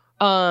sure,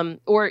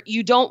 or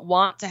you don't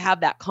want to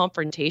have that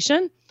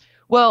confrontation.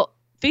 Well,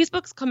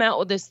 Facebook's come out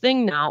with this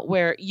thing now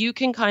where you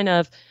can kind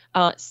of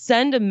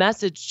send a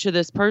message to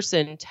this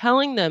person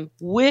telling them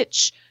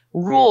which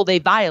rule they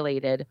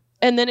violated.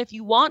 And then if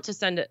you want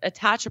to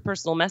attach a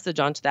personal message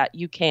onto that,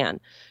 you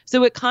can.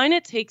 So it kind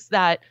of takes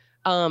that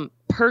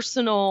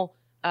personal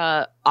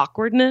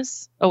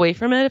awkwardness away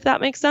from it, if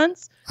that makes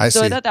sense. I see.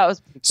 I thought that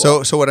was pretty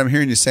cool. So what I'm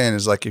hearing you saying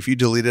is if you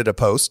deleted a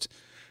post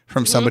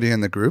from somebody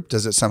in the group,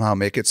 does it somehow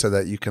make it so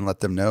that you can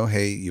let them know,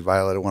 hey, you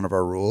violated one of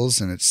our rules,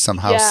 and it's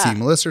somehow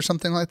seamless or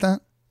something like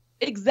that?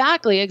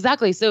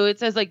 Exactly. So it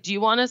says like, do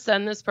you want to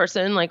send this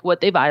person like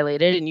what they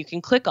violated? And you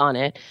can click on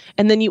it.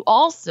 And then you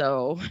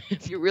also,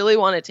 if you really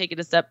want to take it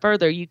a step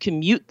further, you can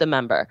mute the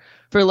member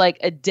for like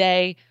a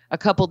day, a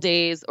couple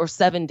days, or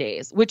 7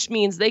 days, which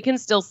means they can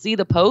still see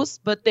the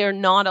post, but they're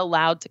not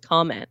allowed to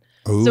comment.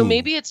 Ooh. So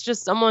maybe it's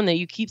just someone that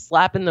you keep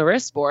slapping the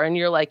wrist for, and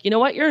you're like, you know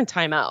what, you're in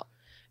timeout.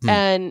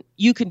 And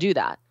you can do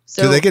that.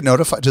 So do they get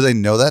notified? Do they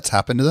know that's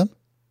happened to them?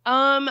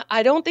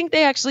 I don't think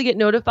they actually get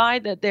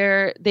notified that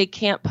they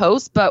can't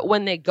post, but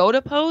when they go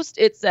to post,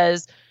 it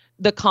says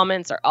the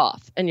comments are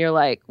off, and you're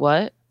like,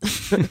 what?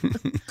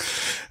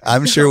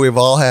 I'm sure we've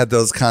all had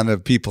those kind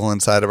of people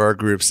inside of our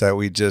groups that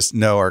we just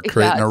know are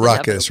creating a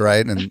ruckus,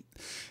 right? And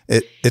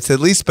it's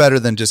at least better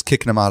than just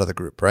kicking them out of the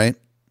group, right?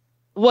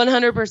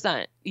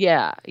 100%.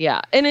 Yeah.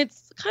 And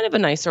it's kind of a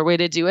nicer way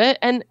to do it.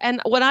 And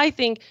what I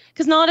think,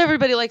 because not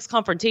everybody likes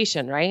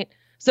confrontation, right?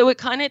 So it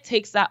kind of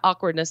takes that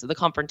awkwardness of the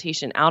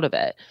confrontation out of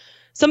it.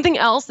 Something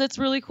else that's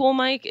really cool,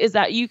 Mike, is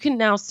that you can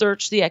now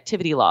search the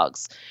activity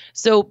logs.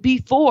 So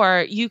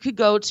before, you could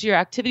go to your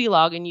activity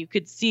log and you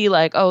could see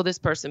like, oh, this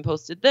person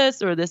posted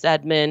this, or this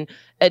admin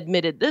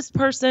admitted this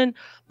person,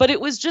 but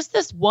it was just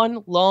this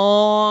one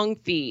long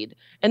feed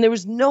and there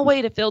was no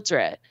way to filter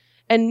it.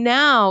 And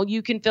now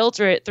you can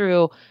filter it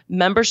through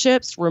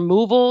memberships,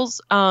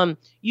 removals.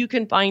 You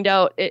can find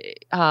out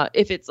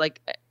if it's like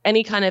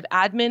any kind of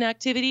admin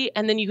activity.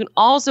 And then you can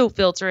also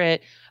filter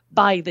it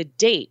by the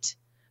date.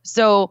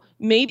 So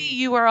maybe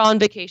you are on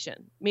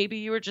vacation. Maybe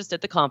you were just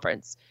at the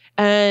conference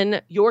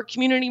and your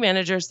community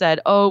manager said,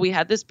 oh, we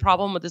had this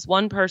problem with this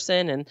one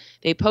person and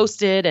they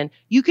posted. And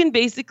you can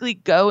basically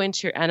go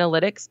into your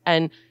analytics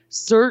and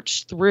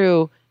search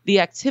through the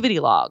activity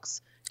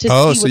logs.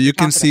 So you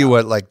can see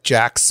what like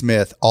Jack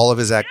Smith, all of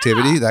his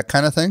activity, that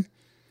kind of thing?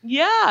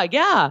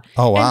 Yeah.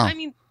 Oh, wow. And, I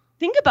mean,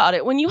 think about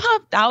it. When you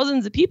have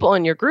thousands of people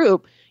in your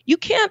group, you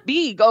can't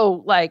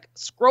go like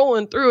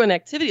scrolling through an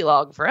activity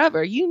log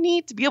forever. You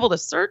need to be able to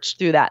search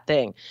through that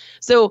thing.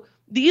 So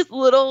these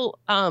little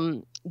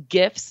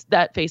gifts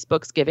that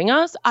Facebook's giving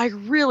us, I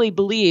really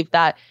believe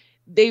that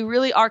they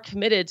really are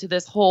committed to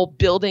this whole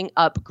building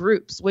up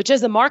groups, which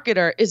as a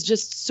marketer is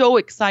just so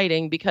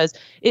exciting because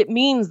it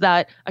means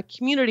that a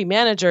community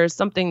manager is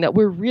something that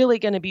we're really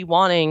going to be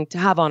wanting to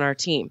have on our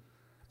team.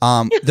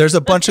 There's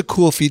a bunch of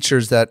cool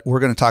features that we're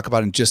going to talk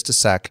about in just a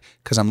sec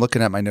because I'm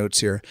looking at my notes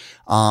here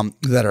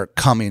that are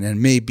coming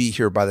and may be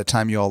here by the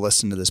time you all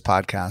listen to this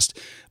podcast.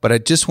 But I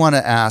just want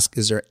to ask,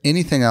 is there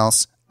anything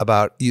else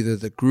about either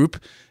the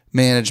group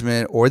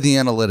management or the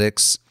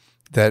analytics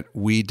that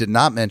we did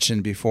not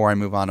mention before I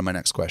move on to my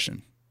next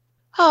question?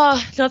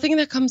 Nothing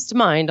that comes to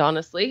mind,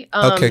 honestly.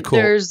 Okay, cool.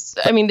 There's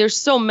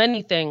so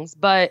many things,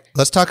 but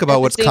let's talk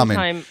about what's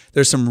coming.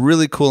 There's some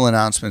really cool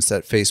announcements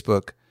that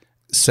Facebook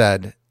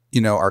said,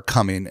 are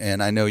coming.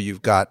 And I know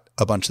you've got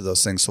a bunch of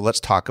those things. So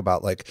let's talk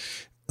about like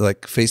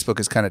Facebook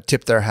has kind of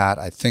tipped their hat.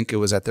 I think it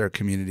was at their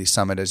community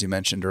summit, as you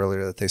mentioned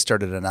earlier, that they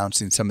started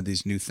announcing some of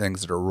these new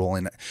things that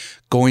are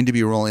going to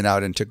be rolling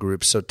out into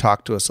groups. So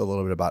talk to us a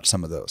little bit about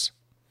some of those.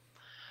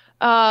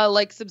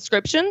 Like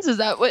subscriptions? Is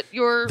that what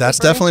you're That's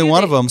definitely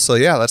one of them. So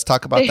yeah, let's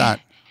talk about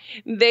that.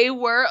 They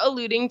were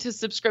alluding to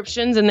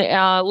subscriptions, and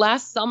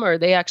last summer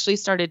they actually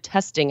started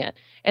testing it,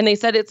 and they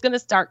said it's going to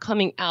start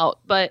coming out.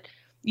 But,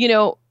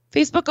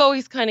 Facebook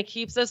always kind of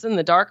keeps us in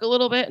the dark a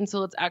little bit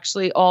until it's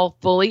actually all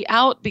fully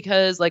out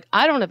because like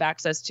I don't have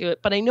access to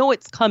it, but I know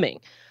it's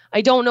coming.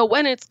 I don't know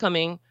when it's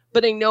coming,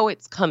 but I know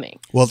it's coming.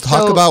 Well,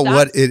 talk about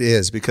what it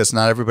is because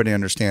not everybody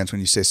understands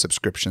when you say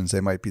subscriptions. They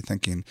might be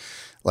thinking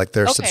like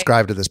they're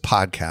subscribed to this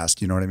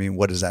podcast. You know what I mean?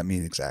 What does that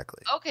mean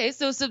exactly? Okay,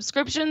 so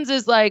subscriptions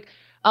is like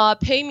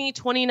pay me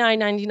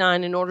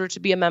 $29.99 in order to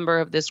be a member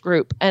of this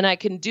group. And I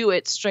can do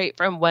it straight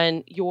from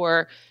when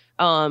you're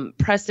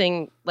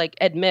pressing like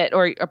admit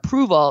or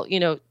approval,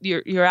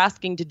 you're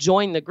asking to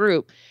join the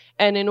group.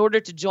 And in order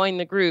to join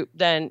the group,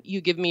 then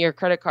you give me your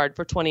credit card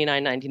for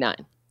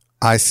 $29.99.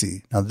 I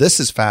see. Now this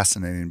is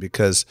fascinating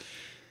because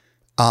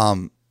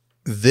let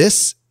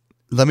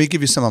me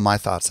give you some of my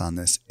thoughts on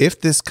this. If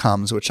this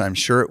comes, which I'm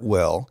sure it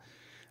will,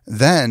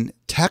 then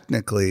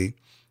technically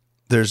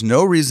there's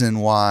no reason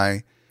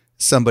why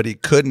somebody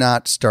could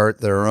not start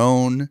their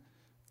own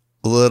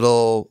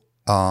little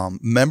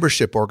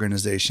membership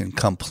organization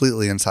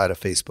completely inside of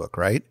Facebook,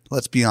 right?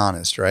 Let's be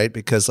honest, right?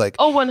 Because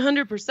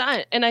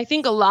 100%. And I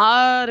think a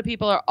lot of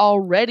people are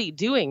already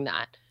doing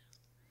that.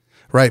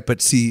 Right.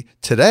 But see,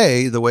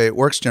 today, the way it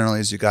works generally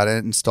is you got to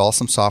install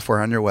some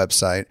software on your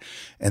website,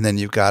 and then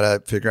you've got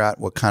to figure out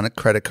what kind of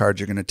credit card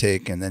you're going to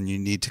take. And then you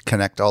need to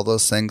connect all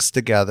those things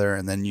together.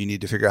 And then you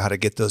need to figure out how to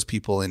get those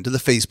people into the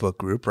Facebook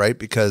group, right?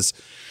 Because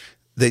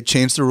they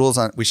changed the rules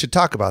we should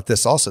talk about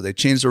this also. They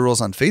changed the rules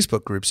on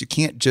Facebook groups. You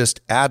can't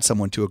just add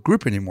someone to a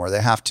group anymore.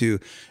 They have to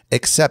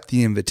accept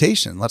the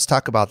invitation. Let's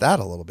talk about that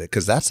a little bit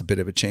because that's a bit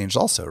of a change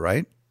also,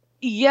 right?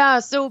 Yeah.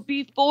 So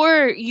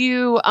before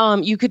you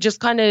could just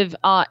kind of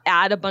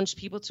add a bunch of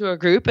people to a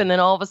group, and then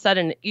all of a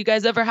sudden, you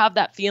guys ever have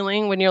that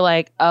feeling when you're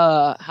like,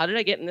 how did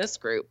I get in this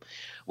group?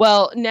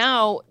 Well,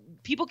 now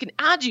people can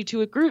add you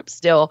to a group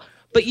still,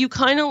 but you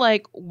kind of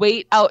like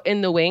wait out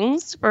in the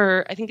wings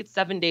for, I think it's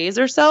 7 days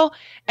or so.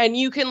 And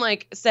you can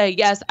like say,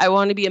 yes, I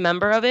want to be a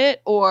member of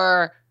it,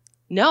 or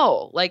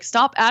no, like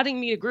stop adding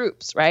me to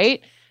groups,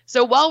 right?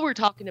 So while we're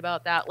talking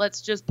about that,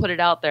 let's just put it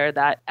out there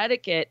that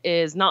etiquette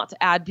is not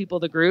to add people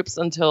to groups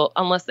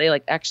unless they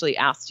like actually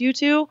asked you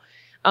to.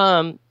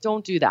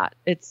 Don't do that.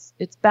 It's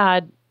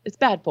bad. It's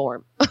bad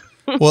form.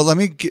 Well, let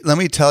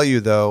me tell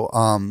you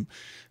though,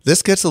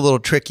 this gets a little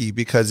tricky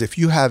because if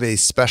you have a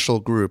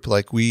special group,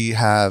 like we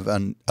have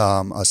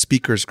a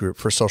speakers group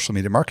for Social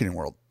Media Marketing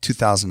World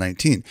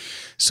 2019.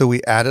 So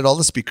we added all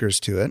the speakers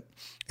to it.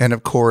 And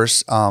of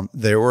course,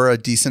 there were a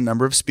decent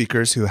number of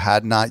speakers who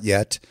had not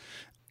yet,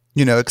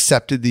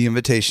 accepted the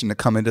invitation to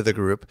come into the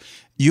group.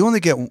 You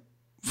only get,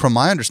 from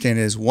my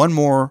understanding, is one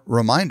more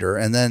reminder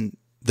and then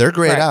they're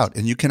grayed out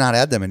and you cannot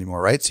add them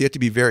anymore, right? So you have to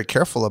be very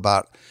careful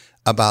about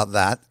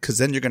that, because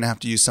then you're going to have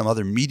to use some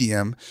other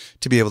medium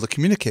to be able to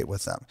communicate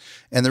with them.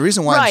 And the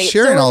reason why I'm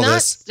sharing all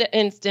this, in that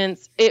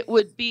instance, it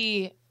would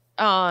be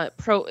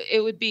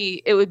it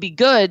would be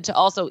good to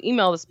also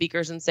email the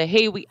speakers and say,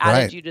 hey, we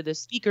added you to the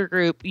speaker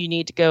group. You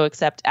need to go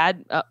accept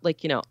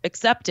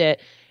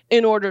it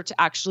in order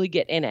to actually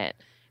get in it.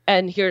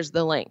 And here's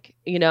the link,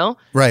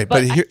 Right.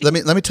 But here, let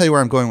me tell you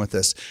where I'm going with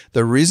this.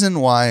 The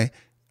reason why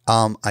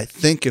I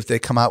think if they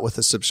come out with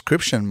a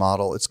subscription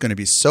model, it's going to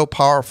be so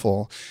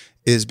powerful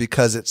is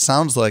because it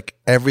sounds like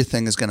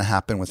everything is going to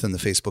happen within the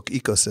Facebook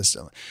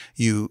ecosystem.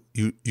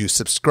 You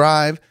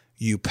subscribe,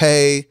 you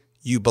pay,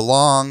 you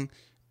belong.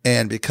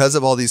 And because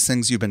of all these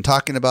things you've been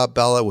talking about,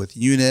 Bella, with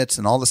units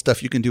and all the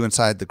stuff you can do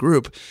inside the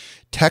group,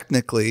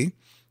 technically,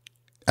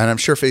 and I'm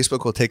sure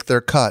Facebook will take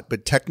their cut,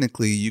 but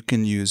technically you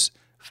can use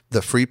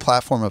the free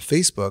platform of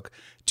Facebook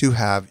to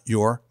have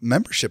your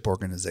membership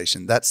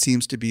organization. That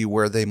seems to be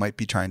where they might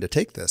be trying to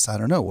take this. I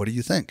don't know. What do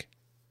you think?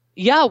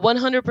 Yeah,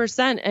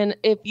 100%. And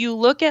if you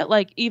look at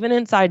like even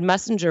inside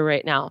Messenger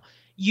right now,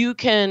 you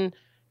can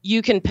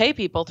pay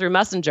people through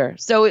Messenger.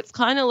 So it's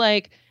kind of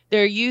like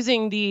they're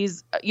using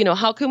these,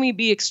 how can we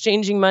be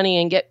exchanging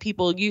money and get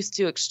people used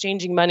to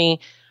exchanging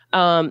money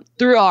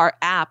through our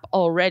app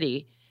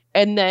already?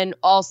 And then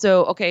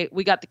also, okay,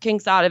 we got the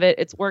kinks out of it.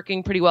 It's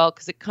working pretty well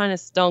because it kind of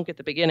stunk at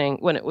the beginning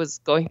when it was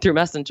going through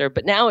Messenger,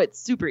 but now it's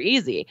super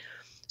easy.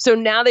 So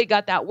now they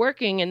got that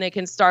working and they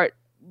can start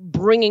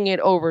bringing it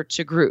over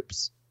to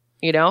groups.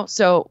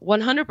 So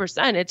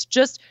 100%. It's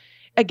just,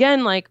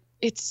 again, like,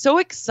 it's so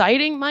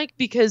exciting, Mike,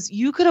 because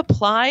you could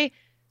apply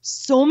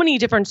so many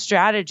different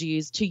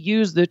strategies to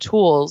use the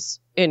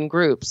tools in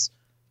groups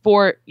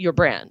for your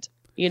brand.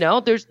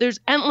 There's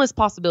endless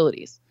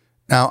possibilities.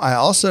 Now, I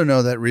also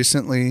know that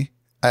recently,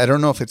 I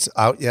don't know if it's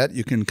out yet,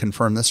 you can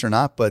confirm this or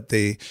not, but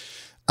they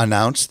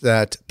announced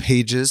that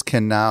pages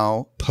can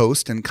now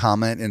post and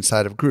comment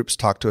inside of groups.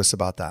 Talk to us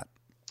about that.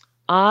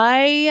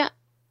 I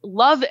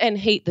love and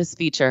hate this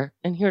feature,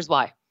 and here's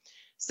why.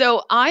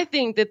 So I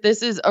think that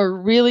this is a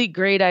really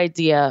great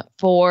idea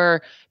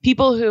for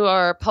people who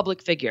are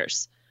public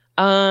figures.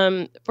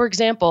 For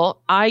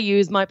example, I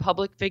use my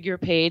public figure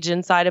page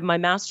inside of my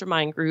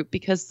mastermind group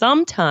because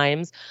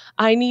sometimes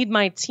I need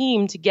my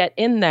team to get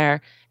in there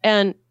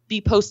and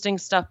be posting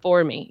stuff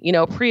for me,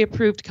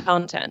 pre-approved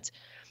content.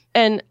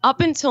 And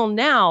up until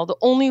now, the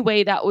only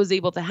way that was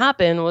able to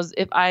happen was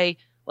if I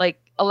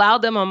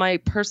allowed them on my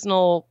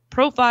personal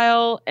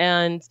profile,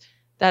 and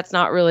that's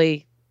not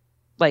really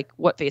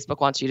what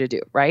Facebook wants you to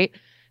do, right?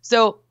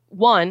 So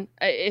one,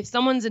 if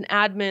someone's an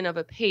admin of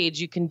a page,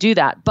 you can do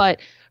that. But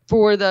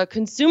for the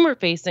consumer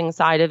facing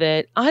side of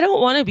it, I don't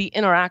want to be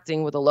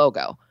interacting with a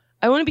logo.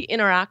 I want to be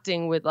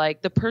interacting with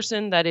the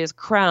person that is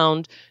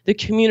crowned the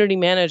community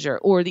manager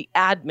or the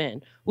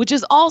admin, which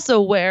is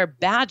also where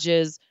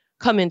badges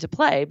come into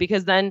play,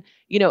 because then,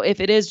 if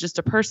it is just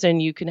a person,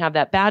 you can have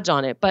that badge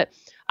on it. But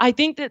I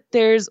think that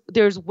there's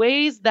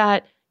ways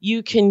that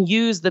you can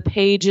use the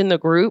page in the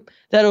group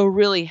that'll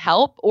really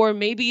help, or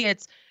maybe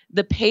it's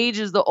the page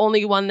is the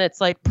only one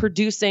that's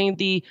producing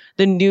the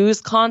news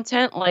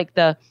content,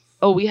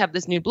 we have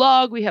this new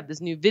blog, we have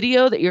this new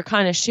video that you're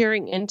kind of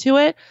sharing into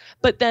it.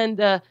 But then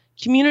the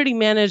community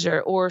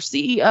manager or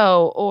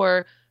CEO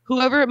or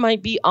whoever it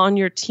might be on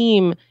your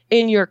team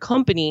in your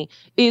company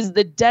is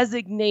the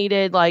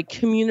designated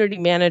community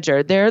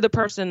manager. They're the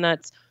person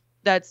that's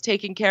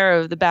taking care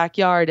of the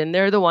backyard, and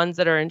they're the ones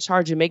that are in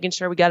charge of making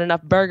sure we got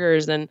enough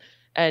burgers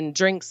and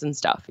drinks and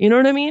stuff. You know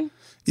what I mean?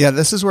 Yeah,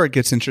 this is where it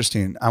gets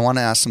interesting. I want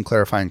to ask some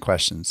clarifying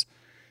questions.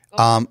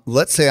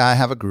 Let's say I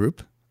have a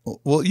group.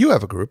 Well, you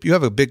have a group. You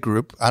have a big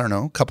group. I don't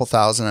know, a couple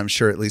thousand, I'm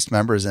sure, at least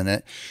members in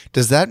it.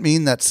 Does that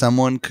mean that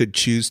someone could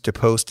choose to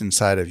post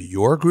inside of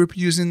your group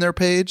using their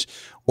page?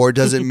 Or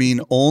does it mean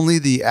only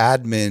the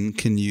admin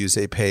can use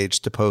a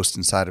page to post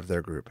inside of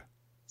their group?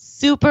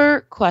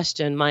 Super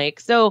question, Mike.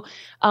 So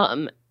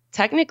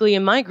technically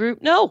in my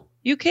group, no,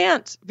 you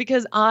can't,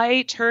 because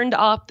I turned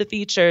off the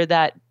feature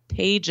that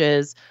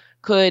pages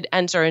could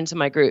enter into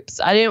my groups.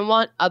 I didn't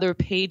want other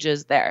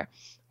pages there.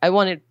 I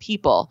wanted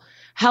people.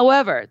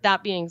 However,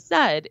 that being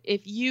said,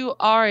 if you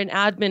are an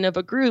admin of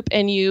a group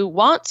and you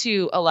want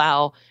to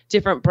allow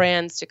different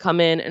brands to come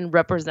in and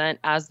represent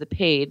as the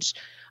page,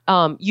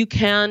 you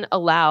can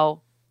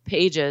allow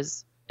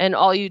pages. And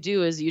all you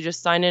do is you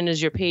just sign in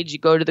as your page, you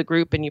go to the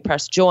group and you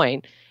press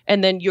join.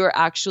 And then you're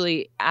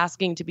actually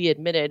asking to be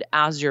admitted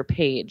as your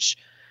page.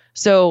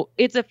 So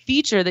it's a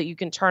feature that you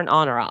can turn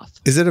on or off.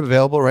 Is it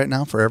available right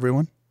now for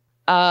everyone?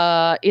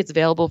 It's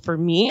available for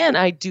me. And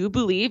I do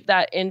believe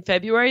that in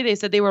February, they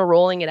said they were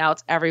rolling it out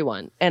to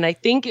everyone. And I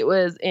think it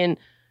was in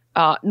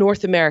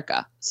North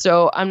America.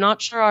 So I'm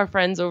not sure our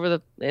friends over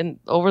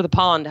the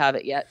pond have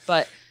it yet.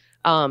 But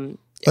I'm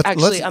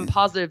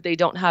positive they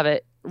don't have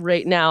it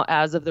right now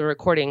as of the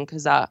recording,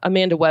 because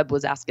Amanda Webb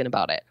was asking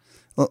about it.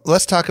 Well,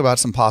 let's talk about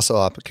some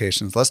possible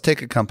applications. Let's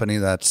take a company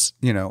that's,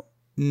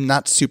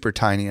 not super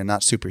tiny and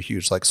not super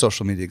huge, like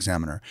Social Media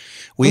Examiner.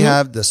 We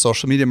have the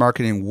Social Media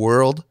Marketing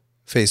World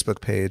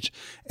Facebook page,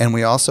 and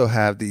we also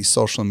have the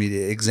Social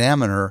Media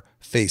Examiner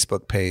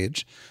Facebook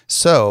page.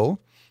 So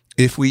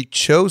if we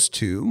chose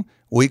to,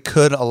 we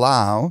could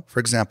allow, for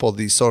example,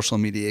 the Social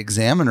Media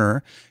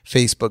Examiner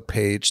Facebook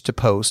page to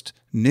post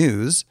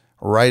news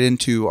right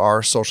into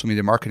our Social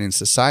Media Marketing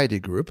Society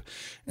group,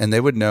 and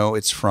they would know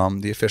it's from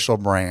the official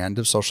brand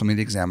of Social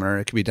Media Examiner.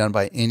 It can be done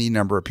by any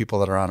number of people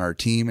that are on our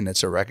team, and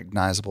it's a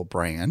recognizable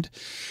brand.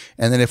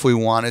 And then if we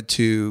wanted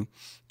to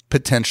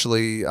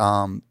potentially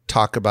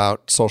talk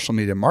about Social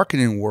Media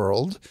Marketing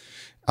World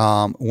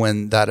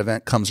when that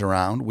event comes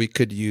around, we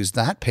could use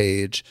that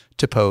page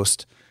to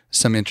post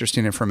some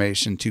interesting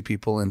information to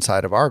people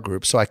inside of our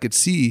group. So I could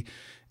see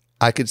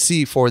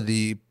for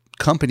the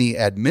company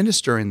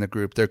administering the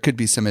group, there could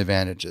be some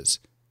advantages.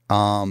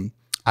 I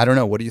don't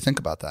know. What do you think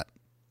about that?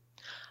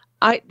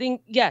 I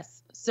think,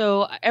 yes.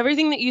 So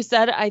everything that you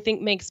said, I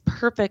think makes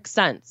perfect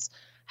sense.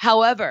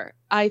 However,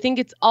 I think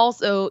it's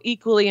also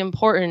equally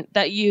important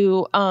that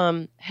you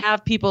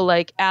have people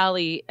like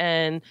Allie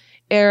and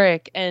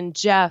Eric and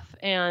Jeff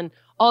and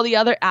all the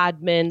other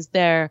admins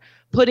there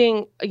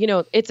putting,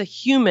 it's a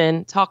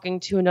human talking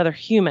to another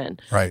human.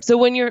 Right. So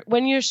when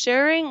you're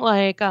sharing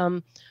like,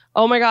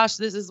 oh my gosh,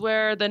 this is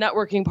where the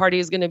networking party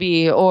is going to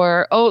be,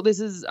 or, oh, this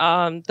is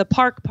the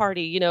park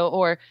party,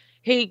 or,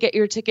 hey, get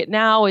your ticket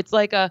now. It's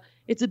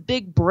a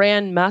big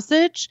brand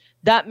message.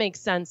 That makes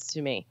sense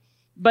to me.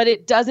 But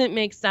it doesn't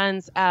make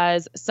sense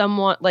as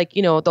someone like,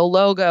 the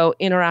logo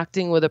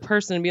interacting with a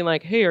person and being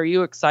like, hey, are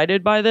you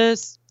excited by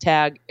this?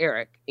 Tag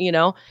Eric,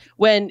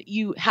 when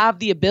you have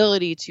the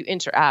ability to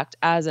interact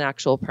as an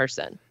actual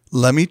person.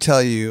 Let me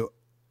tell you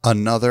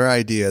another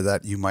idea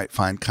that you might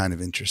find kind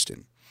of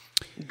interesting.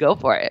 Go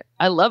for it.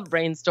 I love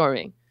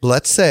brainstorming.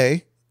 Let's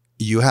say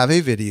you have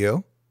a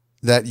video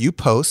that you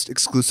post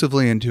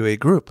exclusively into a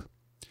group.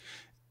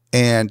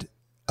 And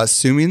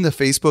assuming the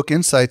Facebook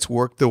Insights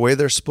work the way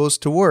they're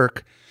supposed to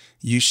work,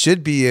 you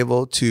should be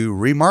able to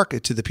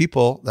remarket to the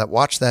people that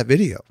watch that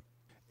video.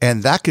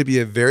 And that could be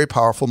a very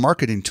powerful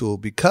marketing tool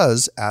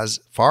because, as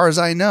far as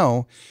I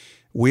know,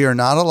 we are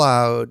not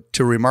allowed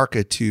to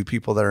remarket to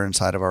people that are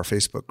inside of our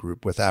Facebook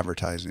group with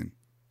advertising.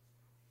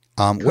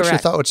 What's your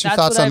thoughts on that?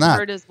 That's what I've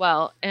heard as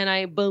well. And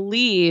I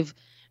believe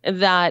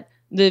that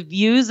the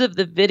views of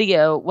the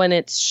video, when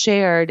it's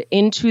shared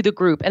into the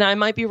group, and I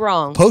might be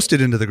wrong.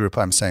 Posted into the group,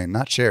 I'm saying,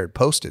 not shared,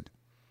 posted.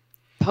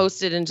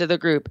 Posted into the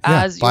group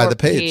as by your the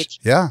page.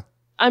 Yeah.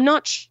 I'm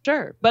not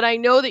sure, but I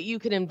know that you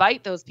can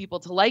invite those people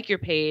to like your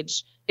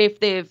page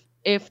if they've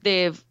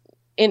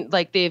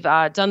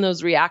done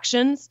those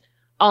reactions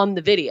on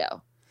the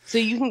video. So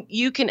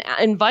you can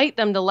invite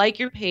them to like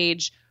your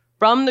page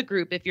from the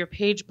group if your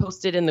page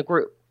posted in the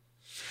group.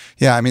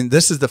 Yeah, I mean,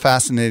 this is the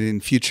fascinating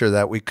future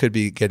that we could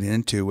be getting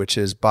into, which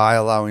is by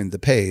allowing the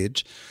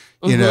page,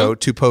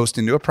 to post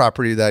into a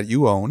property that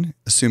you own,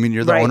 assuming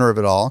you're the owner of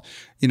it all,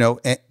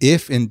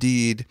 if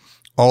indeed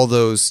all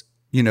those,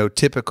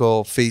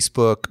 typical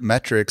Facebook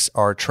metrics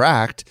are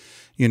tracked,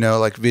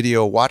 like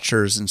video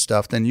watchers and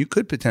stuff, then you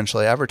could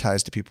potentially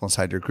advertise to people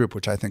inside your group,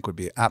 which I think would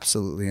be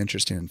absolutely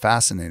interesting and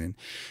fascinating.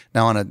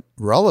 Now, on a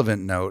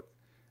relevant note,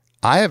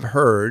 I have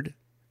heard,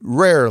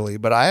 rarely,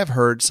 but I have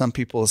heard some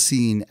people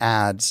seeing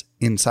ads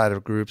inside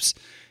of groups.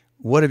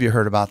 What have you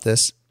heard about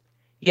this?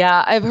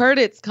 Yeah, I've heard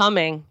it's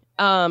coming.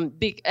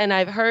 And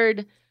I've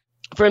heard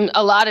from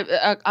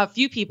a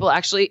few people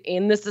actually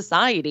in the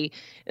society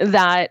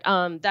that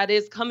that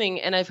is coming.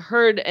 And I've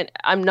heard, and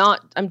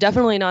I'm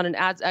definitely not an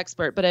ads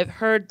expert, but I've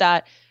heard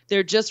that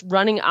they're just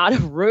running out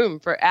of room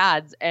for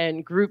ads,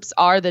 and groups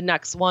are the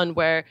next one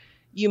where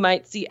you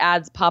might see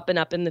ads popping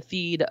up in the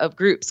feed of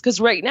groups. Because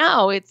right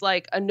now it's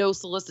like a no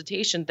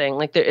solicitation thing.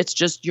 Like it's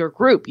just your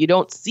group. You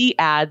don't see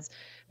ads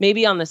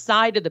maybe on the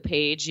side of the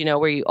page,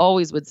 where you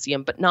always would see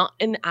them, but not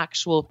in the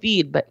actual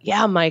feed. But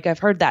yeah, Mike, I've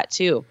heard that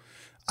too.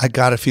 I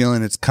got a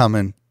feeling it's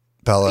coming,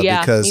 Bella,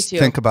 because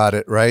think about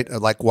it, right?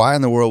 Like, why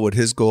in the world would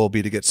his goal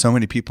be to get so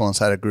many people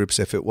inside of groups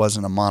if it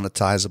wasn't a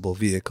monetizable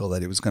vehicle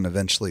that he was going to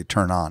eventually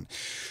turn on?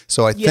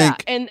 So I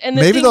think and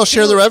maybe they'll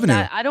share the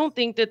revenue. I don't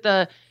think that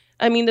the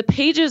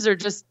pages are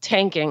just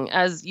tanking,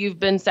 as you've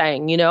been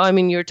saying,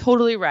 you're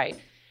totally right.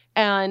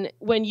 And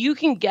when you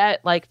can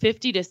get like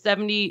 50 to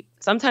 70,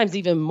 sometimes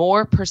even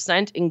more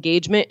 %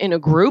 engagement in a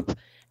group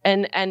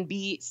and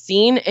be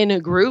seen in a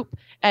group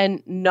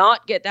and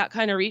not get that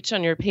kind of reach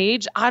on your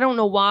page, I don't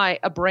know why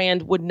a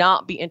brand would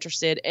not be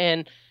interested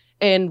in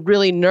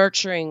really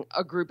nurturing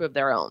a group of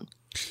their own.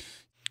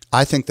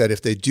 I think that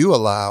if they do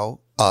allow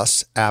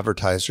us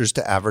advertisers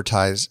to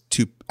advertise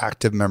to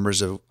active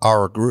members of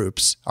our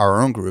groups,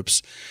 our own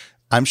groups,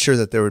 I'm sure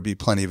that there would be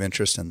plenty of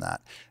interest in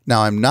that.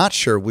 Now, I'm not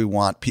sure we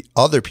want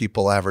other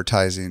people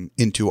advertising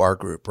into our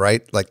group,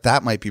 right? Like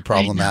that might be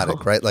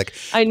problematic, right? Like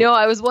I know.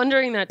 I was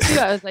wondering that too.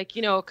 I was like,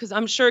 because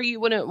I'm sure you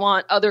wouldn't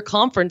want other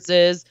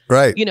conferences,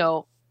 right?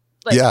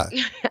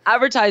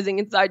 Advertising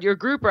inside your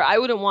group, or I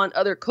wouldn't want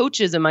other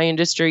coaches in my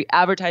industry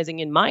advertising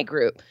in my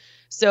group.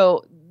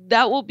 So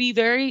that will be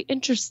very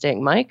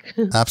interesting, Mike.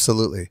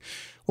 Absolutely.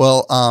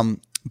 Well,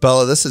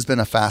 Bella, this has been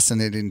a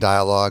fascinating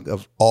dialogue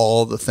of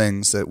all the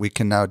things that we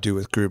can now do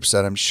with groups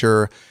that I'm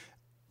sure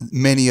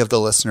many of the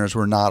listeners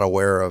were not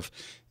aware of.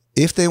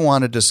 If they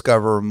want to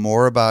discover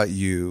more about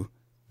you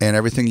and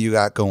everything you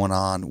got going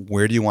on,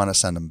 where do you want to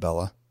send them,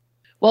 Bella?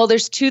 Well,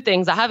 there's two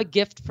things. I have a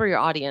gift for your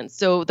audience.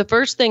 So the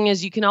first thing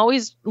is you can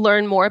always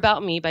learn more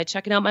about me by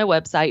checking out my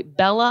website,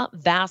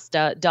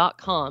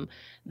 bellavasta.com.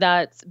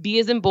 That's B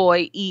as in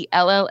boy,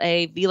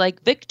 ELLA, V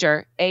like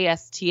Victor,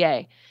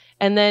 ASTA.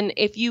 And then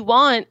if you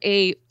want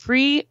a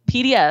free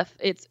PDF,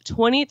 it's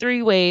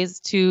 23 ways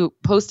to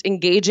post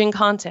engaging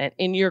content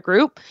in your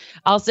group.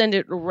 I'll send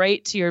it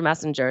right to your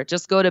messenger.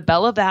 Just go to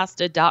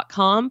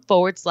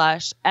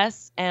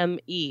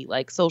bellavasta.com/SME,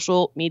 like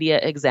Social Media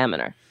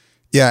Examiner.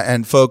 Yeah.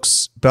 And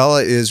folks,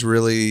 Bella is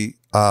really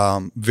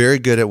very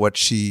good at what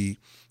she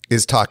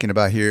is talking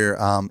about here.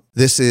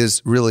 This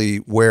is really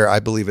where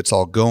I believe it's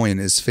all going.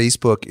 Is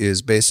Facebook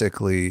is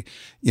basically,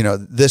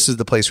 this is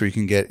the place where you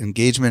can get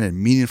engagement and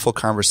meaningful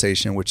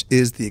conversation, which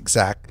is the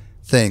exact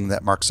thing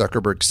that Mark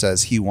Zuckerberg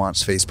says he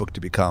wants Facebook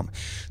to become.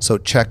 So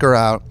check her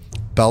out,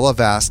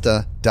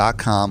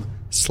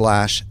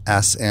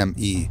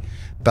 bellavasta.com/SME.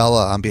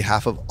 Bella, on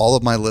behalf of all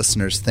of my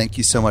listeners, thank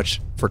you so much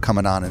for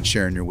coming on and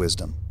sharing your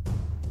wisdom.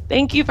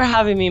 Thank you for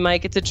having me,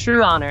 Mike. It's a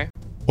true honor.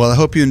 Well, I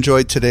hope you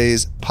enjoyed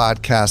today's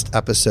podcast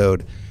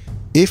episode.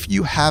 If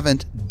you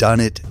haven't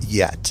done it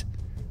yet,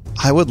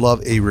 I would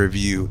love a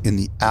review in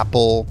the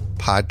Apple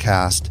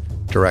Podcast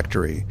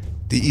directory.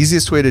 The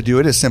easiest way to do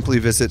it is simply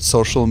visit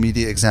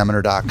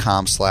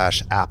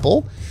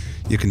socialmediaexaminer.com/Apple.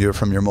 You can do it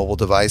from your mobile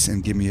device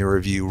and give me a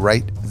review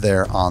right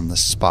there on the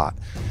spot.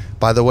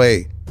 By the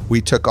way,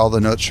 we took all the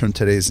notes from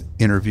today's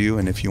interview,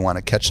 and if you want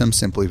to catch them,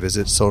 simply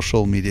visit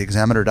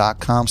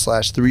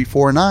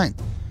socialmediaexaminer.com/349.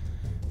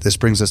 This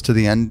brings us to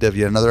the end of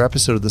yet another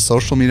episode of the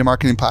Social Media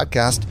Marketing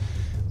Podcast.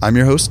 I'm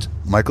your host,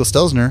 Michael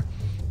Stelzner.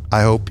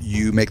 I hope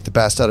you make the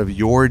best out of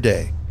your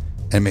day,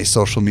 and may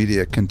social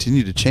media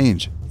continue to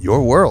change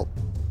your world.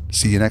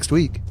 See you next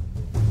week.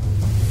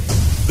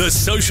 The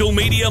Social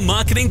Media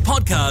Marketing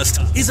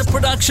Podcast is a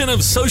production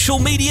of Social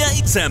Media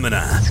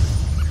Examiner.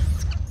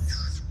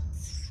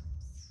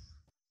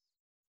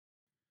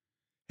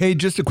 Hey,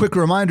 just a quick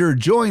reminder,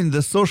 join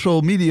the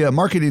Social Media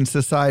Marketing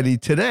Society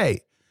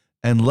today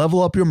and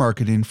level up your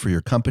marketing for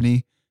your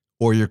company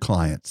or your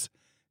clients.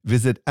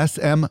 Visit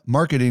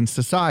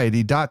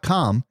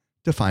smmarketingsociety.com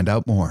to find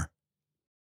out more.